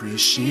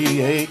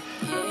appreciate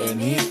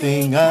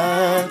anything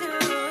I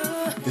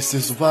do. This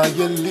is why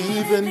you're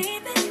leaving,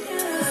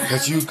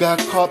 'cause you got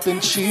caught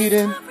in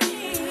cheating.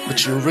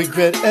 But you'll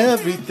regret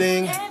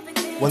everything.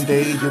 One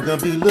day you're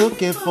gonna be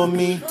looking for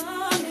me.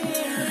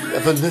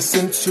 Never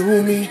listen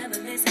to me.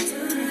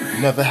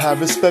 Never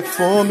have respect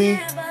for me.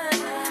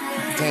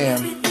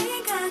 Damn,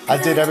 I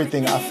did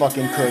everything I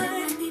fucking could.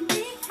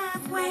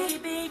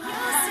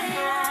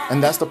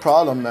 And that's the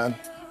problem, man.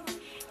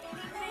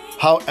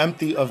 How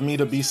empty of me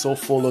to be so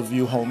full of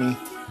you, homie.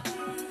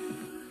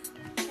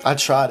 I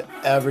tried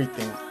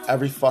everything,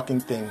 every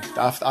fucking thing.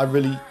 I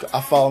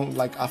found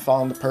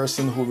the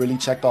person who really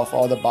checked off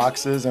all the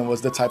boxes and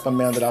was the type of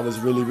man that I was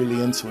really,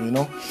 really into, you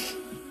know?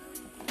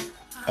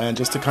 And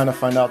just to kind of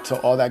find out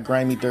all that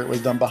grimy dirt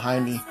was done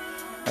behind me.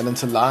 And then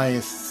to lie,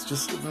 it's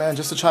just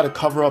to try to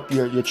cover up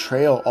your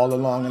trail all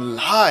along and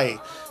lie.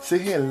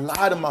 Sit here and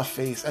lie to my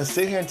face and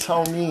sit here and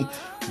tell me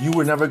you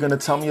were never going to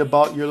tell me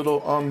about your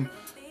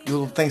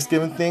little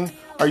Thanksgiving thing.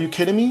 Are you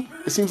kidding me?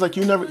 It seems like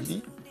you never...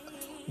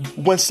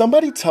 When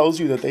somebody tells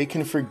you that they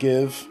can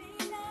forgive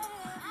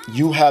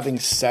you having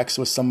sex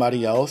with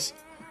somebody else,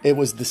 it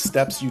was the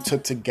steps you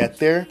took to get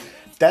there,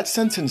 that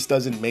sentence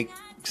doesn't make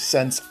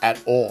sense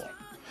at all.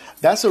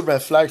 That's a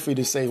red flag for you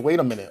to say, wait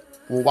a minute.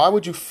 Well, why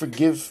would you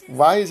forgive?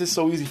 Why is it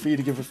so easy for you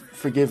to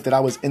forgive that I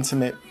was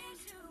intimate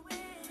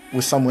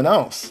with someone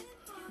else?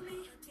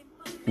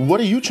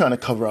 What are you trying to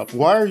cover up?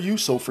 Why are you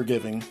so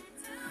forgiving?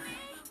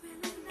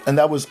 And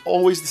that was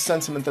always the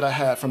sentiment that I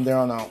had from there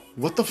on out.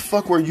 What the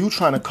fuck were you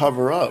trying to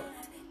cover up?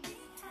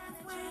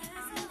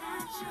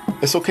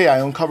 It's okay, I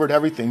uncovered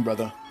everything,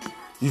 brother.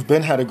 You've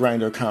been had a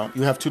Grindr account.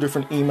 You have 2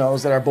 different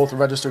emails that are both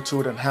registered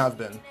to it and have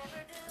been.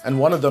 And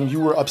one of them you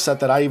were upset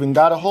that I even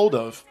got a hold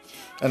of.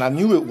 And I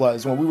knew it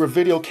was when we were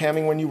video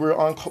camming when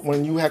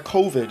you had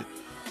COVID.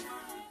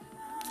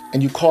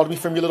 And you called me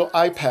from your little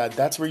iPad.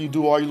 That's where you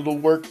do all your little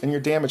work and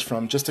your damage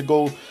from. Just to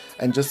go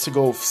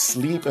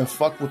sleep and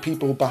fuck with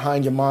people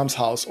behind your mom's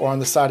house or on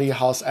the side of your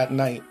house at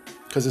night.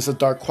 Because it's a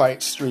dark,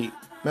 quiet street.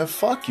 Man,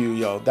 fuck you,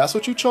 yo. That's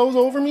what you chose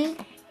over me?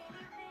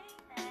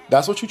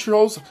 That's what you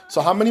chose? So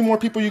how many more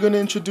people are you going to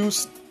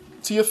introduce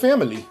to your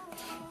family?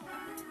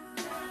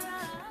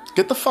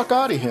 Get the fuck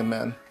out of here,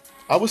 man.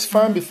 I was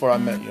fine before I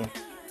met you.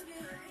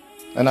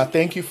 And I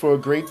thank you for a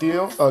great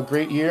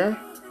year.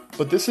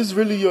 But this is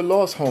really your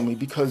loss, homie,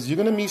 because you're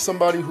going to meet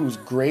somebody who's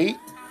great.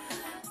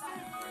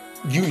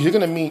 You're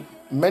going to meet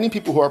many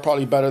people who are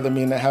probably better than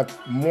me and that have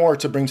more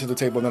to bring to the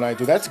table than I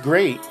do. That's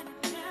great.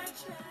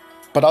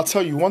 But I'll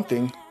tell you one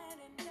thing.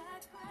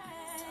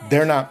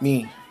 They're not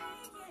me.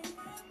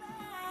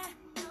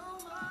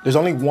 There's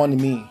only one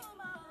me.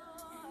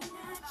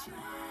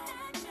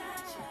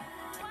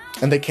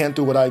 And they can't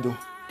do what I do.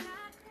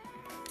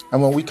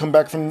 And when we come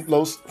back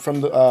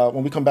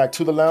when we come back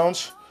to the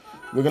lounge,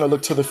 we're gonna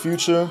look to the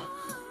future.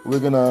 We're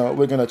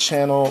gonna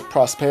channel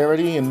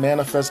prosperity and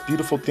manifest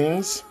beautiful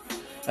things.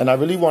 And I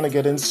really want to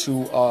get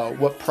into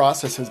what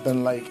process has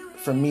been like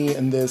for me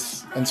in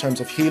terms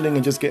of healing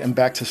and just getting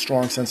back to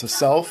strong sense of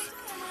self.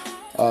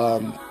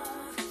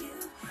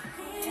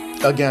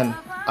 Again,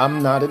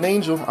 I'm not an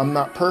angel. I'm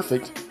not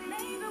perfect,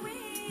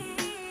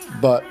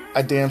 but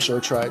I damn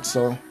sure tried.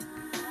 So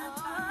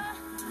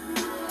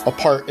a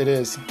part it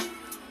is.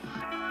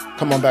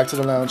 Come on back to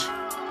the lounge.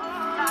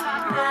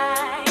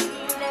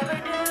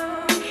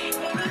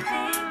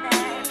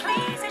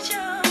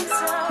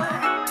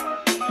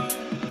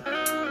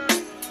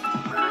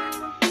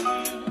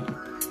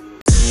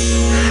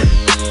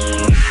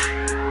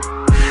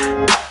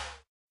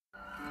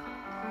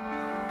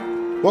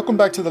 Welcome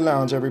back to the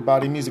lounge,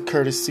 everybody. Music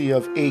courtesy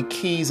of A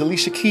Keys.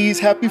 Alicia Keys,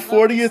 happy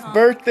 40th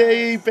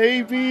birthday,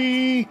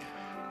 baby!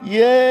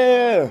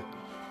 Yeah!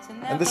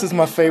 And this is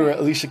my favorite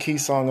Alicia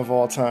Keys song of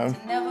all time.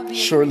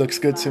 Sure Looks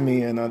Good to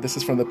Me, and this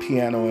is from the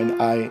Piano and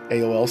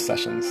AOL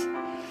sessions.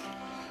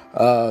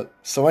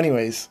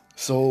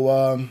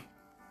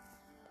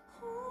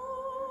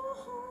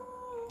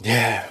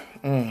 Yeah.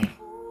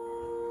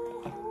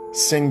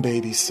 Sing,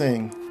 baby,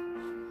 sing.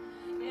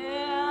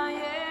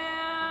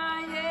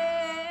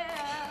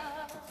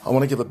 I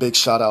want to give a big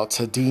shout out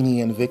to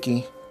Deanie and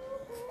Vicky.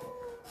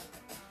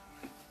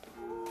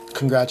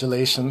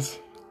 Congratulations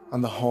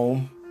on the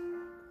home.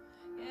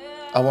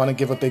 I want to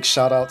give a big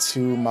shout out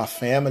to my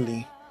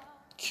family.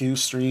 Q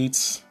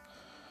Streets,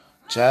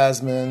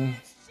 Jasmine,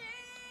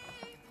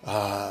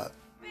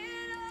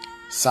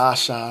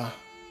 Sasha,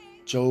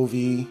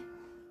 Jovi,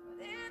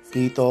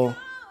 Tito,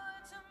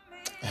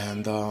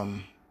 and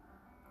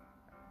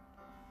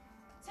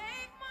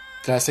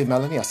did I say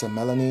Melanie? I said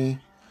Melanie.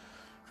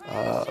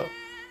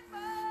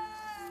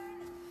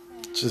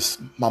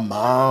 Just my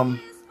mom,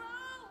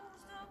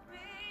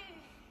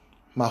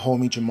 my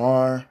homie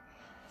Jamar.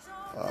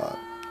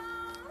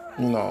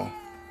 I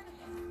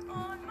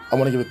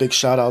want to give a big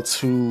shout out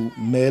to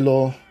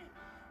Melo.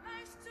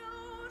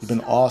 You've been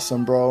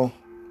awesome, bro.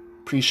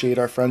 Appreciate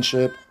our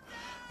friendship.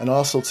 And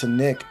also to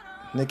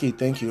Nikki,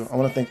 thank you. I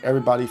want to thank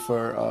everybody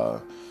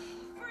for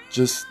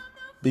just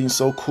being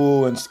so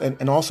cool.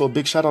 And also a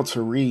big shout out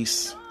to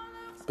Reese.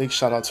 Big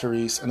shout out to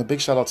Reese. And a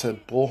big shout out to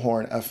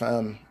Bullhorn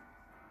FM.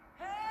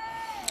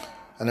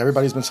 And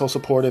everybody's been so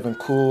supportive and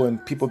cool.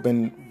 And people have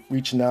been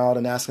reaching out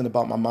and asking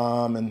about my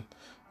mom. And,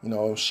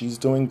 she's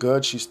doing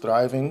good. She's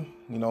thriving.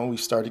 We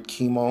started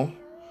chemo.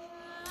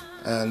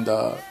 And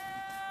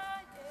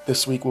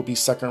this week will be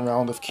second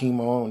round of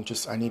chemo.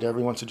 And I need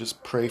everyone to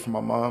just pray for my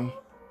mom.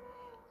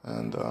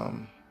 And,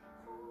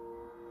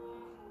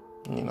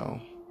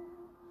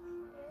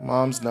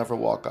 moms never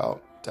walk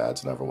out.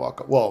 Dads never walk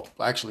out. Well,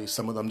 actually,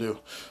 some of them do.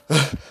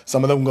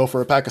 Some of them go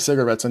for a pack of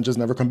cigarettes and just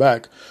never come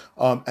back.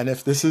 And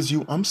if this is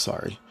you, I'm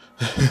sorry.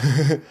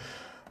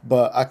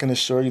 But I can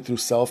assure you through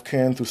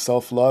self-care and through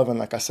self-love. And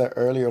like I said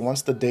earlier,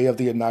 once the day of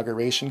the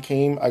inauguration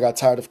came, I got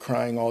tired of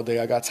crying all day.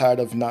 I got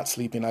tired of not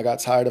sleeping. I got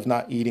tired of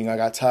not eating. I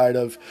got tired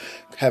of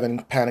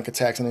having panic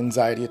attacks and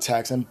anxiety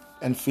attacks and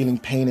feeling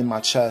pain in my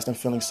chest and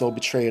feeling so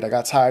betrayed. I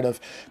got tired of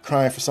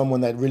crying for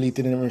someone that really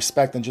didn't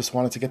respect and just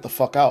wanted to get the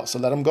fuck out. So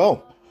let them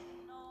go.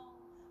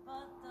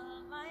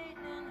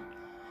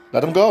 Let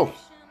them go.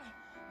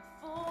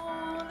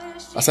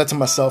 I said to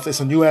myself, it's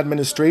a new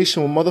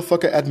administration. Well,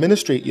 motherfucker,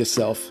 administrate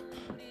yourself.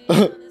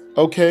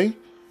 Okay?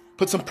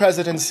 Put some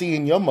presidency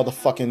in your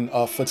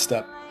motherfucking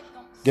footstep.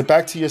 Get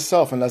back to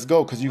yourself and let's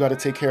go, because you got to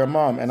take care of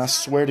mom. And I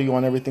swear to you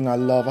on everything I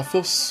love, I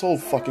feel so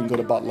fucking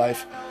good about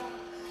life.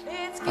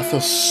 I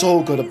feel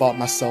so good about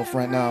myself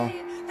right now.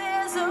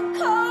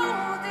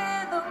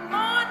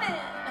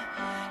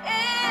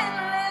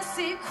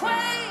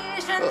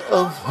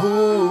 Of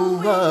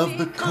who I've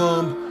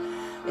become.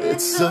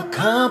 It's a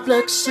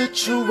complex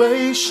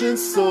situation,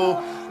 so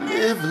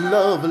live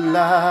love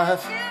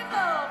alive.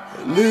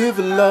 Live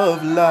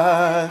love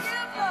life.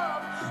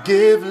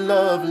 Give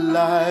love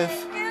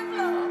life.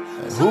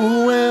 And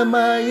who am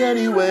I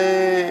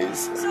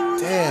anyways?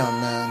 Damn,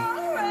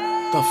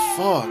 man. The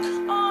fuck?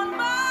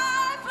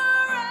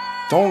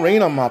 Don't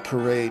rain on my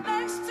parade.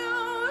 I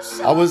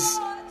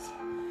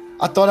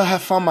thought I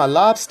had found my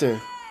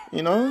lobster,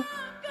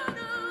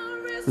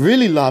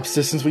 Really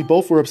lobster, since we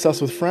both were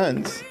obsessed with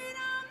Friends.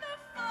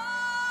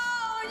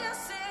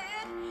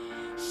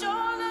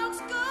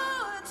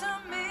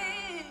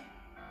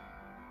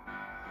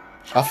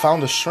 I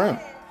found a shrimp.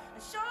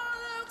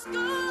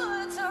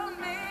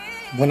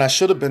 When I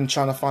should have been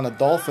trying to find a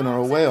dolphin or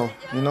a whale,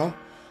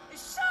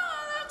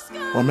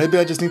 Or maybe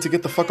I just need to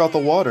get the fuck out the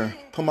water.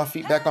 Put my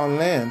feet back on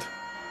land.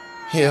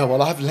 Yeah,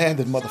 well, I've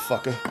landed,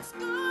 motherfucker.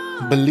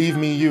 Believe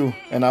me, you.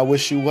 And I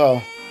wish you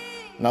well.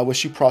 And I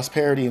wish you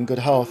prosperity and good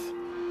health.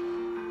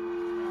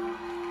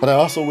 But I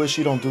also wish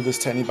you don't do this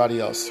to anybody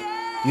else.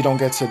 You don't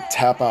get to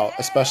tap out,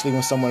 especially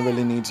when someone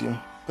really needs you.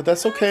 But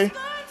that's okay.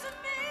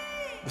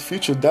 The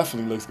future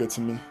definitely looks good to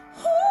me.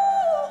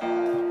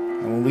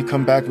 And when we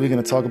come back, we're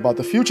going to talk about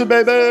the future,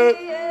 baby.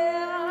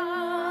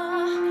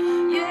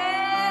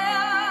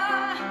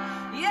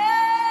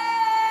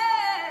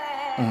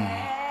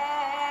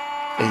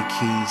 A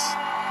Keys.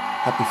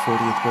 Happy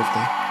 40th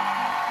birthday.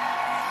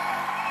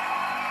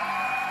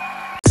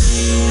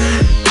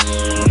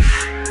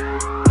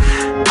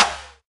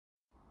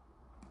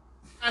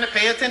 Trying to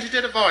pay attention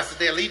to the voices.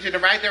 They'll lead you in the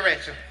right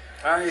direction.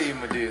 I hear you,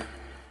 my dear.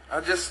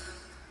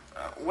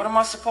 What am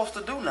I supposed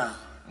to do now?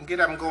 Get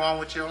up and go on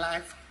with your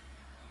life.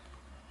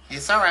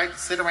 It's all right to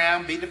sit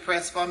around, be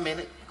depressed for a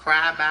minute,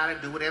 cry about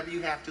it, do whatever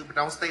you have to, but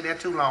don't stay there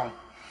too long.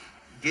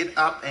 Get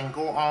up and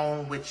go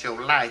on with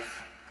your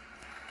life.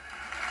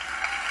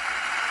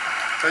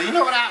 So this is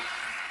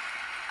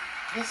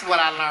what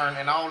I learned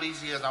in all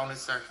these years on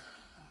this earth.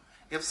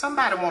 If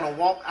somebody want to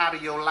walk out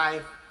of your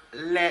life,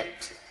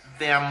 let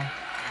them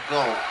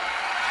go.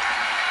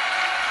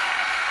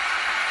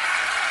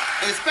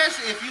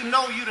 Especially if you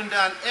know you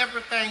done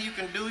everything you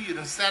can do, you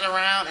done sat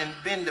around and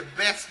been the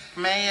best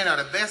man or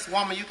the best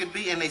woman you can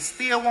be, and they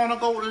still want to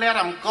go, let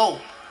them go.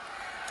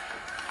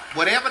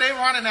 Whatever they're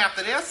running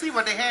after, they'll see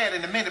what they had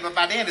in a minute, but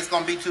by then it's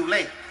going to be too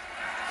late.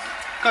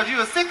 Because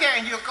you'll sit there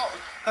and you'll go,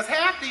 because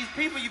half these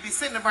people you be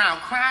sitting around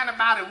crying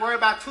about it, worry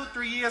about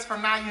 2-3 years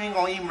from now, you ain't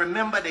going to even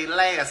remember their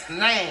last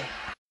name.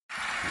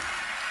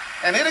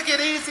 And it'll get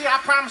easier, I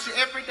promise you,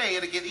 every day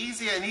it'll get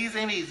easier and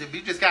easier and easier, but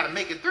you just got to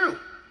make it through.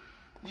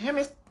 You hear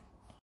me?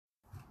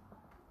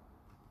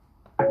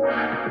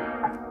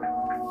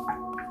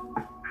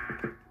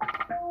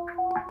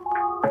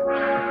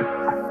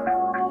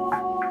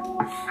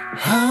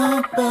 How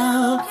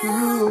about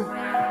you?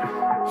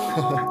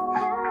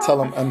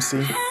 Tell him,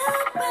 MC.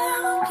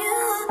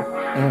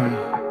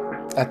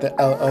 At the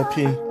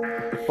LLP.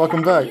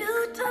 Welcome back.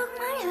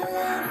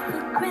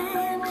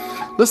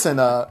 Listen,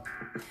 I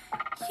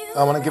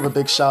want to give a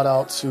big shout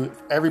out to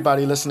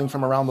everybody listening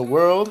from around the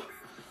world.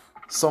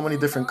 So many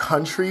different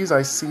countries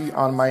I see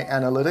on my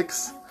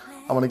analytics.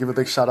 I want to give a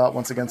big shout out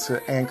once again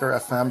to Anchor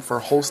FM for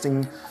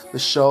hosting the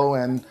show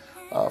and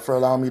for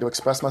allowing me to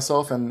express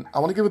myself. And I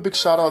want to give a big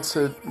shout out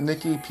to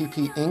Nikki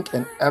PP Inc.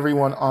 and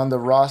everyone on the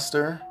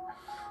roster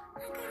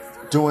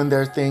doing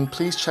their thing.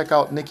 Please check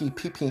out Nikki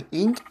PP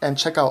Inc. and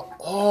check out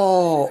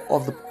all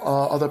of the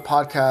other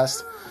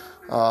podcasts.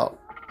 I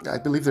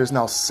believe there's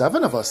now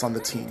 7 of us on the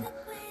team.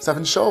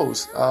 7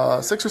 shows,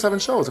 6 or 7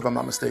 shows if I'm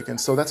not mistaken.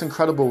 So that's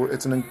incredible.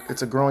 It's a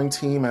growing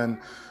team, and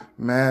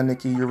man,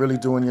 Nikki, you're really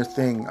doing your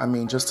thing. I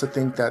mean, just to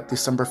think that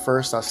December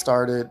 1st, I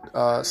started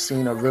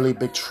seeing a really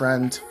big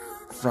trend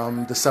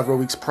from the several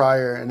weeks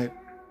prior, and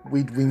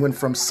we went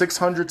from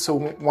 600 to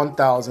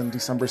 1,000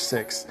 December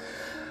 6th.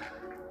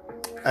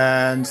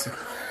 And,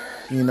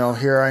 you know,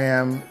 here I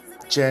am,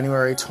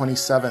 January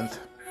 27th.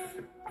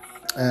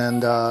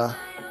 And,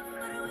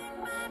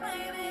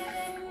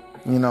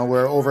 you know,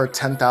 we're over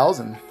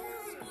 10,000.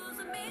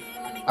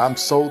 I'm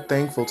so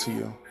thankful to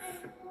you.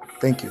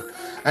 Thank you.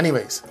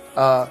 Anyways,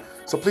 so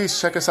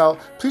please check us out.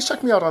 Please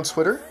check me out on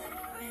Twitter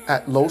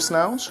at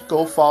LowSlounge.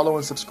 Go follow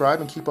and subscribe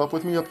and keep up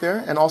with me up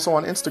there. And also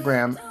on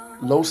Instagram,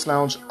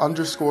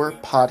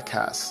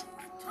 LowSlounge_podcast.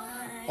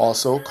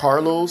 Also,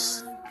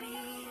 Carlos.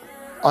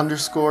 Oh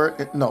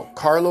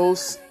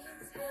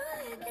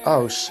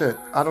shit.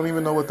 I don't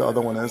even know what the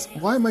other one is.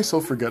 Why am I so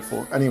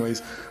forgetful?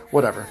 Anyways,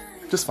 whatever.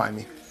 Just find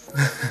me.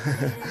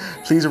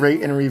 Please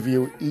rate and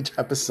review each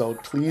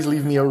episode. Please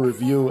leave me a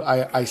review.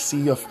 I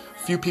see a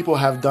few people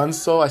have done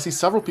so. I see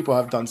several people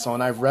have done so,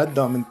 and I've read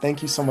them, and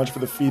thank you so much for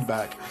the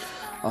feedback.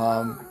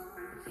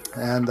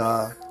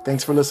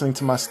 Thanks for listening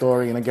to my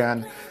story. And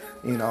again,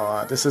 you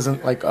know, this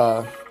isn't like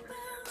a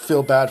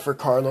feel bad for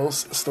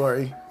Carlos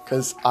story,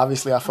 because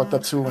obviously I fucked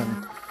up too,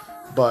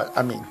 but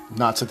I mean,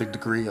 not to the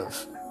degree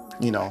of,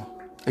 you know,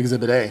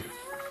 Exhibit A.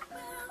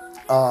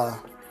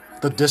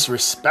 The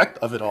disrespect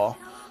of it all.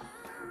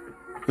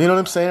 You know what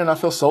I'm saying? And I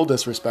feel so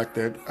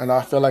disrespected. And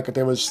I feel like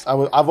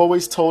I've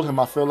always told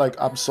him, I feel like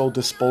I'm so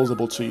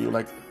disposable to you.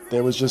 Like,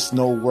 there was just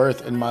no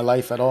worth in my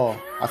life at all.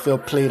 I feel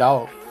played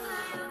out.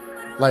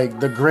 Like,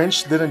 the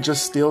Grinch didn't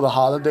just steal the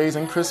holidays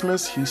and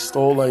Christmas. You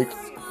stole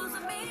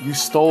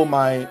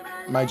my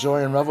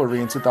joy and revelry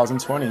in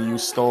 2020. You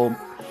stole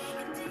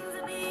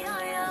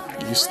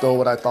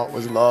what I thought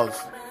was love.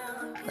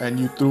 And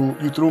you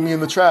threw me in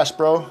the trash,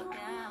 bro.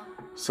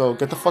 So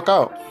get the fuck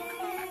out.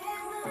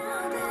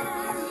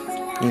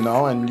 You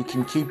know, and you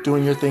can keep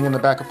doing your thing in the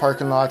back of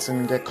parking lots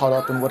and get caught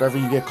up in whatever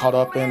you get caught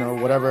up in or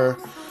whatever.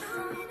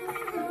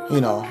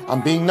 You know, I'm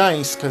being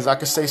nice because I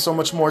could say so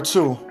much more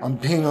too. I'm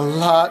being a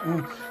lot,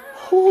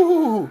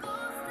 you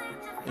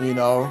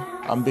know,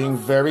 I'm being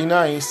very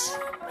nice.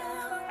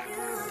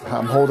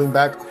 I'm holding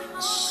back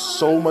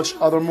so much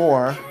other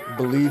more.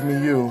 Believe me,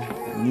 you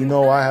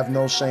know I have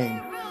no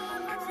shame.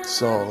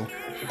 So,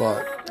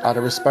 but out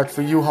of respect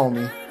for you,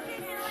 homie,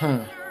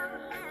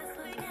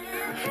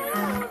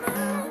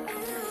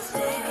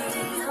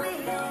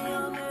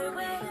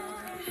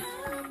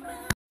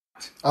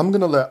 I'm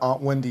going to let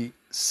Aunt Wendy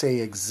say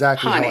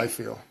exactly how I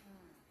feel.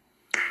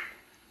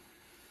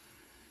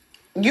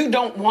 You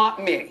don't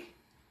want me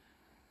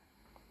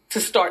to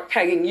start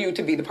pegging you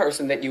to be the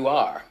person that you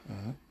are.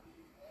 Mm-hmm.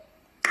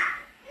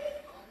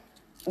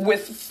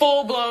 With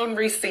full-blown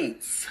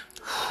receipts.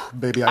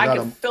 Baby, I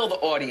can fill the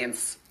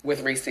audience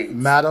with receipts.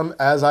 Madam,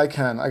 as I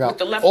can. I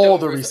got all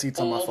the receipts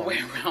on my phone. All the way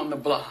around the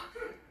block.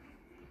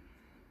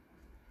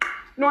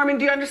 Norman,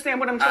 do you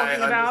understand what I'm talking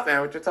about? I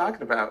understand what you're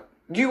talking about.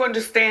 Do you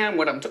understand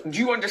what I'm talking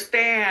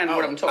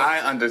about? I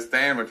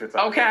understand what you're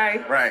talking about.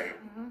 Okay. Right.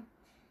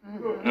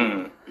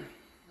 Mm-hmm.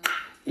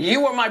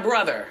 You are my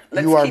brother.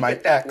 Let's keep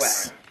it that way.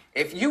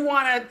 If you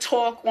want to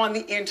talk on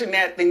the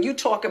internet, then you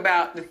talk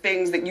about the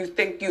things that you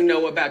think you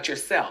know about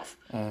yourself.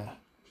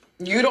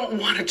 You don't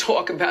want to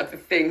talk about the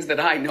things that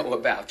I know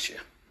about you.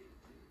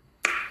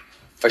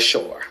 For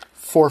sure.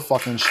 For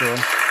fucking sure.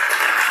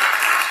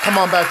 Come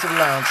on back to the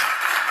lounge.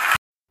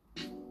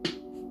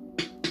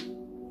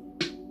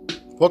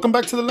 Welcome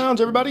back to the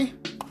lounge, everybody.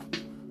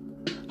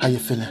 How you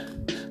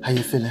feeling? How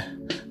you feeling?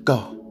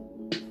 Go.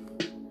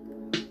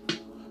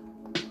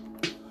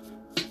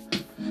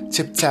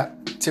 Tip tap,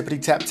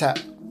 tippity tap tap,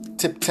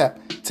 tip tap,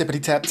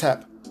 tippity tap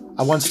tap.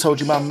 I once told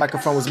you my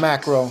microphone was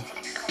macro.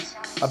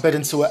 I bit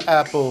into an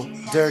apple,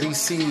 dirty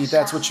C,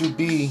 that's what you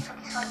be.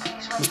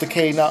 Mr.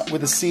 K, not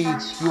with a C.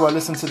 You are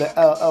listening to the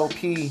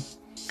LLP.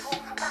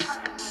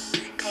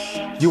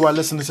 You are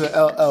listening to the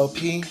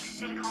LLP.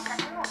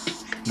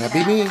 That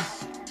be me.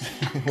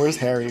 Where's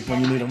Harry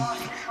when you need him?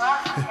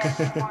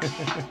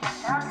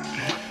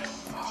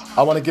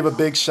 I want to give a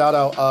big shout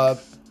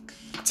out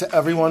to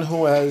everyone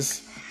who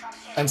has,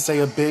 and say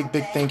a big,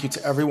 big thank you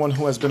to everyone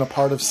who has been a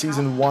part of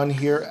season 1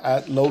 here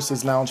at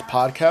Los's Lounge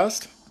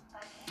podcast.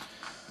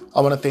 I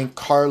want to thank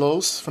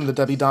Carlos from the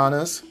Debbie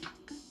Donnas,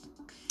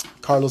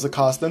 Carlos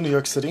Acosta, New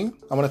York City.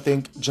 I want to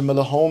thank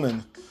Jamila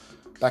Holman,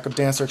 backup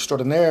dancer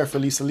extraordinaire for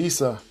Lisa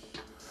Lisa.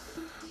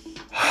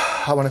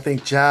 I want to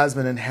thank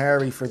Jasmine and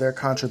Harry for their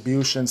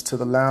contributions to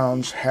the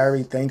lounge.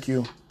 Harry, thank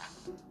you.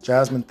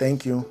 Jasmine,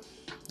 thank you.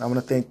 I want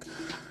to thank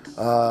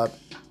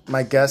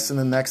my guests in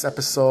the next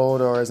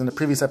episode, or as in the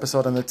previous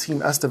episode, on the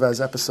Team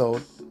Estevez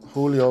episode,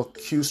 Julio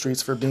Q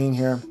Streets, for being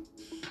here.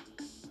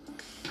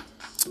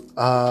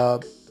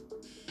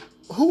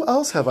 Who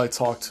else have I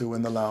talked to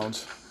in the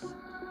lounge?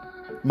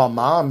 My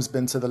mom's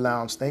been to the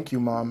lounge. Thank you,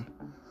 Mom.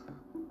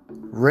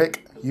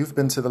 Rick, you've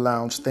been to the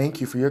lounge.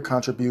 Thank you for your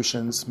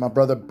contributions. My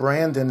brother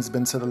Brandon's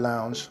been to the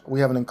lounge.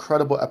 We have an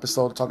incredible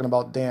episode talking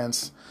about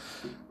dance.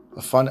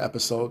 A fun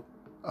episode.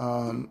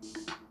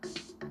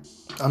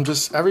 I'm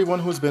just, everyone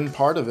who's been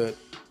part of it,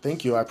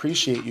 thank you. I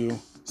appreciate you.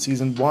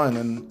 Season 1.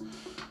 And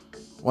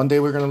one day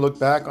we're going to look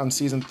back on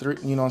season 3,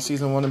 on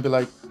season 1 and be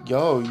like,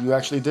 yo, you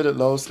actually did it,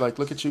 Los. Like,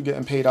 look at you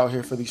getting paid out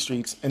here for these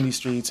streets, in these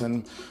streets,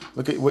 and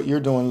look at what you're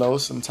doing,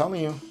 Los. I'm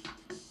telling you.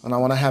 And I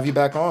want to have you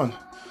back on.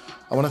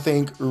 I want to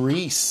thank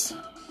Reese,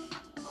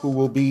 who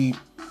will be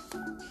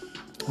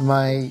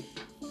my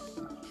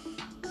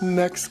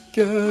next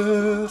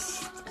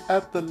guest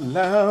at the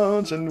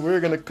lounge. And we're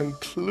going to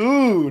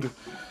conclude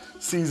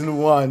season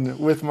 1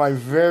 with my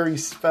very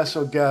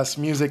special guest,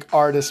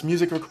 recording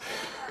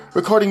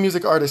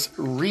music artist,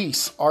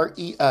 Reese,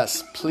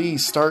 R-E-S.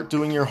 Please start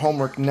doing your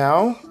homework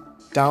now.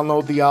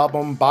 Download the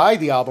album, buy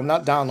the album,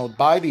 not download,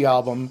 buy the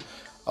album,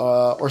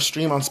 or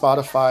stream on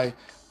Spotify,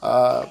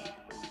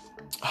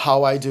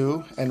 How I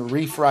Do, and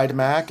Refried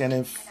Mac. And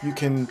if you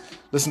can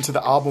listen to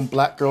the album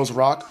Black Girls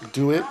Rock,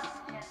 do it.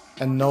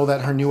 And know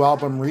that her new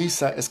album,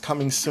 Reset, is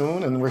coming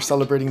soon. And we're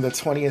celebrating the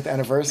 20th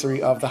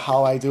anniversary of the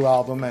How I Do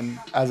album. And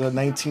as a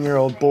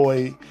 19-year-old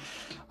boy,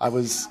 I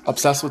was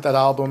obsessed with that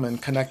album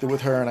and connected with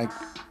her. And I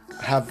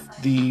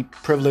have the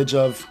privilege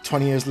of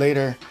 20 years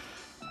later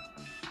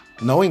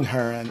knowing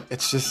her. And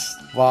it's just,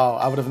 wow,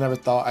 I would have never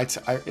thought.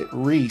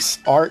 Reese,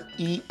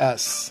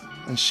 R-E-S.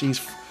 And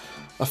she's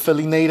a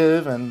Philly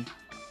native and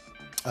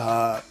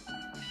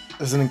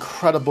is an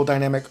incredible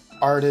dynamic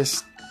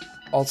artist.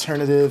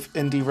 Alternative,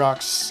 indie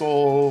rock,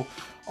 soul,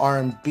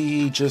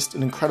 R&B, just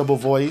an incredible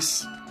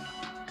voice.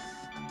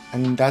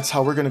 And that's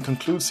how we're going to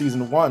conclude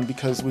season 1,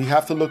 because we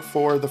have to look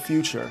for the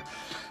future.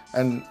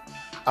 And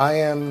I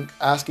am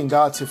asking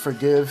God to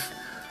forgive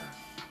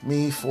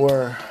me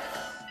for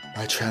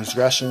my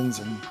transgressions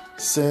and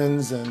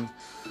sins. And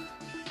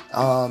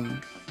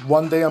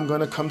one day I'm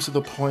going to come to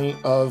the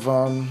point of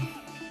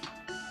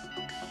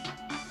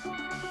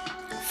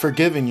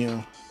forgiving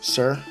you,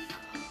 sir.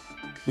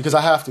 Because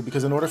I have to.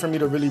 Because in order for me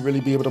to really, really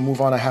be able to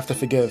move on, I have to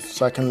forgive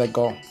so I can let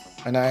go.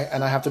 And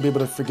I have to be able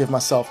to forgive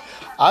myself.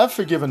 I've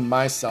forgiven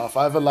myself.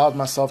 I've allowed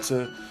myself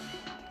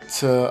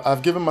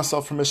I've given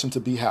myself permission to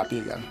be happy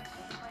again.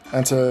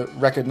 And to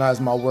recognize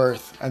my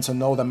worth. And to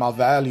know that my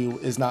value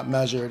is not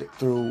measured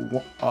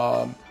through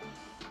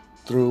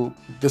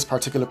this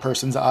particular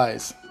person's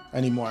eyes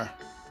anymore.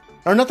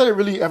 Or not that it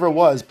really ever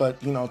was, but,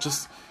 I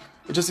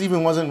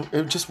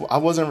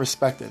wasn't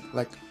respected.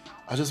 Like,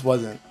 I just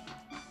wasn't.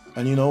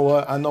 And you know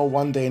what? I know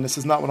one day, and this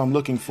is not what I'm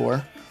looking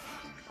for.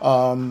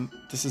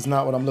 This is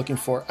not what I'm looking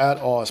for at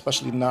all,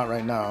 especially not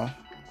right now.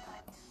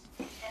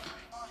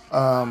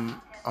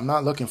 I'm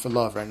not looking for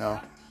love right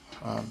now.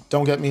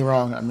 Don't get me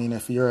wrong. I mean,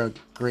 if you're a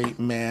great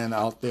man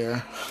out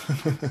there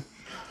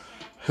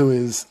who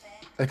is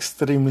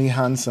extremely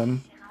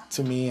handsome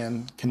to me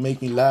and can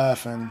make me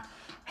laugh and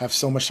have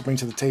so much to bring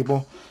to the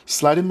table,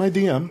 slide in my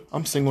DM.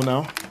 I'm single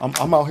now.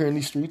 I'm out here in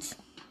these streets.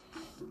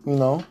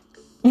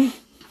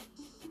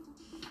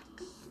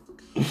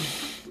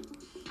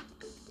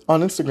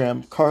 On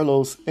Instagram,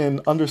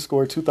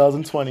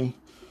 Carlos_2020.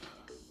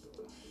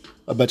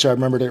 I bet you I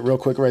remembered it real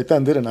quick right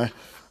then, didn't I?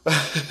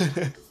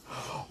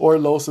 Or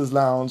Los's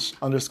Lounge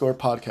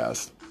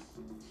 _podcast.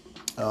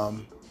 All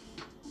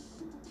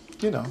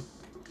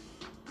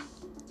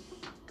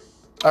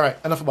right,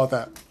 enough about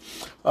that.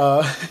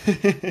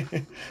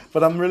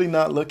 But I'm really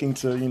not looking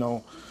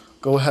to,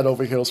 go head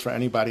over heels for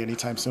anybody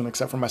anytime soon,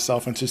 except for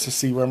myself, and just to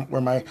see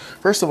where my,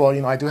 first of all,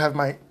 I do have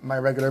my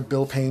regular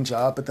bill paying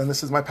job, but then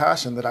this is my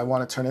passion that I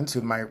want to turn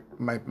into my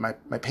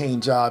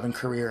paying job and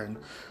career. And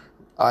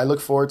I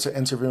look forward to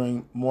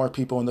interviewing more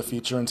people in the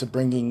future and to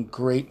bringing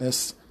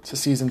greatness to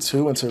season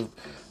 2. And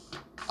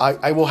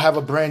I will have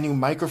a brand new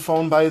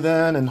microphone by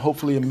then, and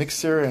hopefully a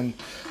mixer, and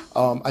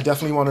I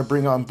definitely want to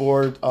bring on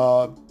board,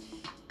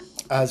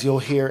 as you'll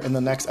hear in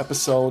the next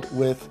episode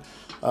with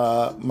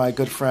my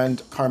good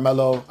friend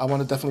Carmelo, I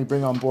want to definitely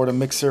bring on board a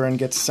mixer and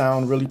get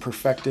sound really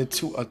perfected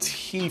to a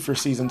T for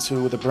season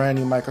 2 with a brand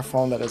new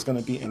microphone that is going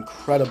to be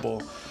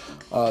incredible.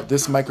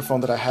 This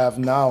microphone that I have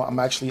now,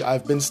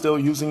 I've been still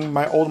using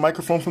my old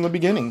microphone from the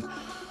beginning,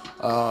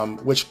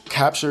 which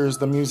captures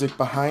the music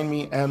behind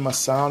me and my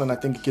sound, and I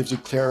think it gives you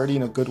clarity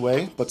in a good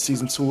way. But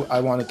season 2,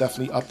 I want to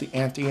definitely up the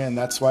ante, and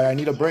that's why I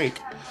need a break.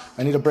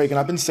 And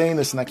I've been saying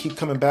this, and I keep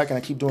coming back, and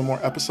I keep doing more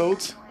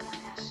episodes.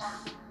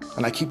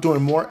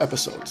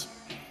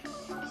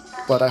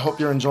 But I hope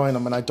you're enjoying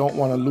them, and I don't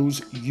want to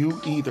lose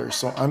you either.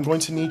 So I'm going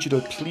to need you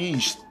to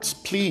please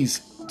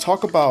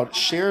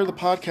share the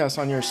podcast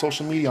on your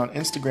social media, on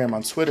Instagram,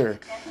 on Twitter,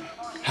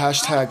 #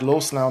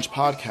 Los Lounge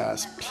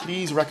Podcast.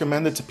 Please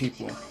recommend it to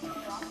people.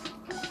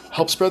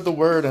 Help spread the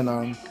word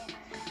and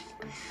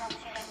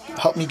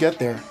help me get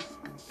there.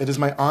 It is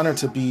my honor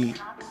to be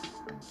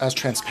as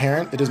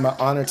transparent. It is my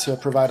honor to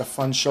provide a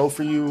fun show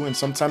for you. And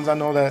sometimes I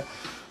know that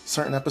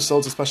certain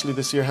episodes, especially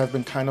this year, have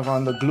been kind of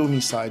on the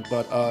gloomy side,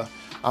 but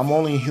I'm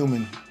only a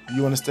human.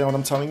 You understand what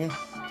I'm telling you?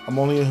 I'm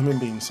only a human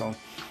being, so.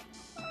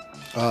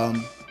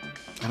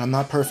 And I'm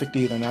not perfect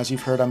either. And as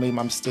you've heard, I made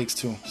my mistakes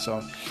too.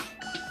 So,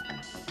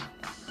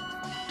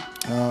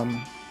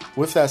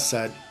 with that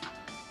said,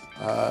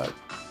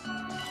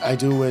 I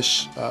do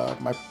wish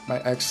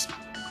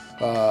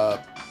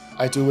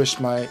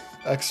my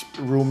ex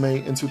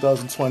roommate in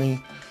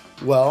 2020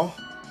 well,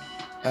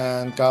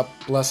 and God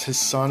bless his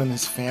son and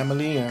his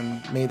family,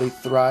 and may they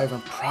thrive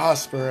and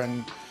prosper,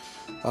 and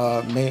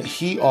may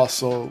he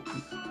also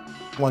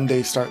one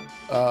day start.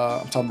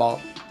 I'm talking about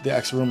the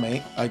ex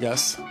roommate, I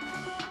guess.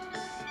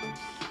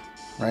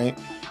 Right?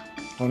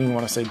 I don't even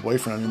want to say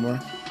boyfriend anymore.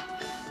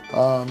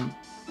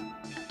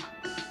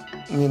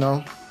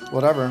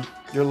 Whatever.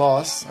 Your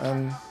loss,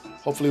 and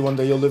hopefully one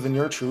day you'll live in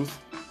your truth.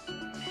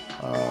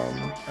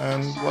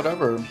 And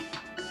whatever.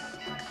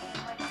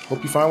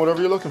 Hope you find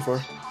whatever you're looking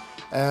for.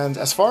 And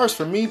as far as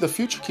for me, the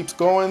future keeps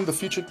going.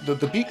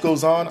 The beat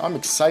goes on. I'm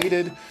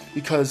excited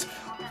because,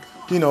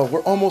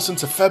 we're almost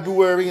into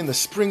February and the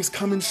spring's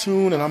coming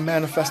soon, and I'm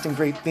manifesting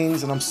great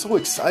things, and I'm so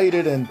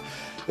excited, and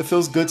it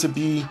feels good to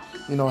be,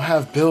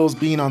 have bills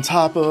being on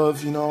top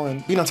of,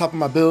 and being on top of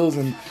my bills,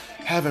 and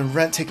having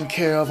rent taken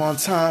care of on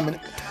time,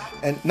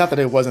 and not that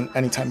it wasn't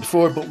any time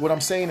before, but what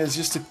I'm saying is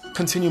just to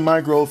continue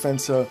my growth, and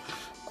to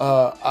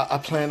I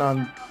plan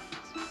on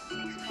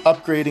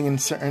upgrading in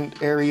certain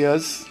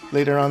areas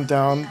later on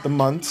down the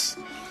months,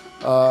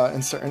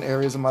 in certain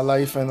areas of my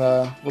life, and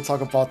we'll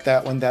talk about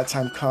that when that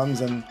time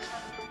comes. And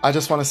I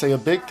just want to say a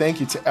big thank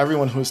you to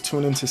everyone who has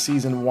tuned into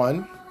season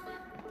 1.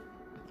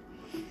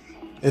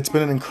 It's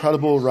been an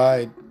incredible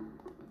ride.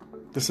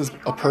 This is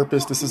a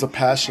purpose. This is a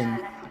passion.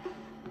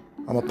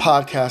 I'm a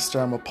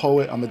podcaster. I'm a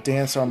poet. I'm a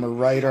dancer. I'm a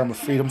writer. I'm a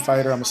freedom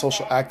fighter. I'm a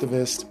social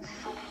activist.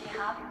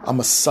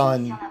 I'm a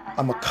son.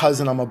 I'm a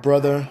cousin. I'm a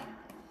brother.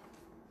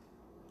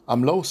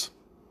 I'm Los.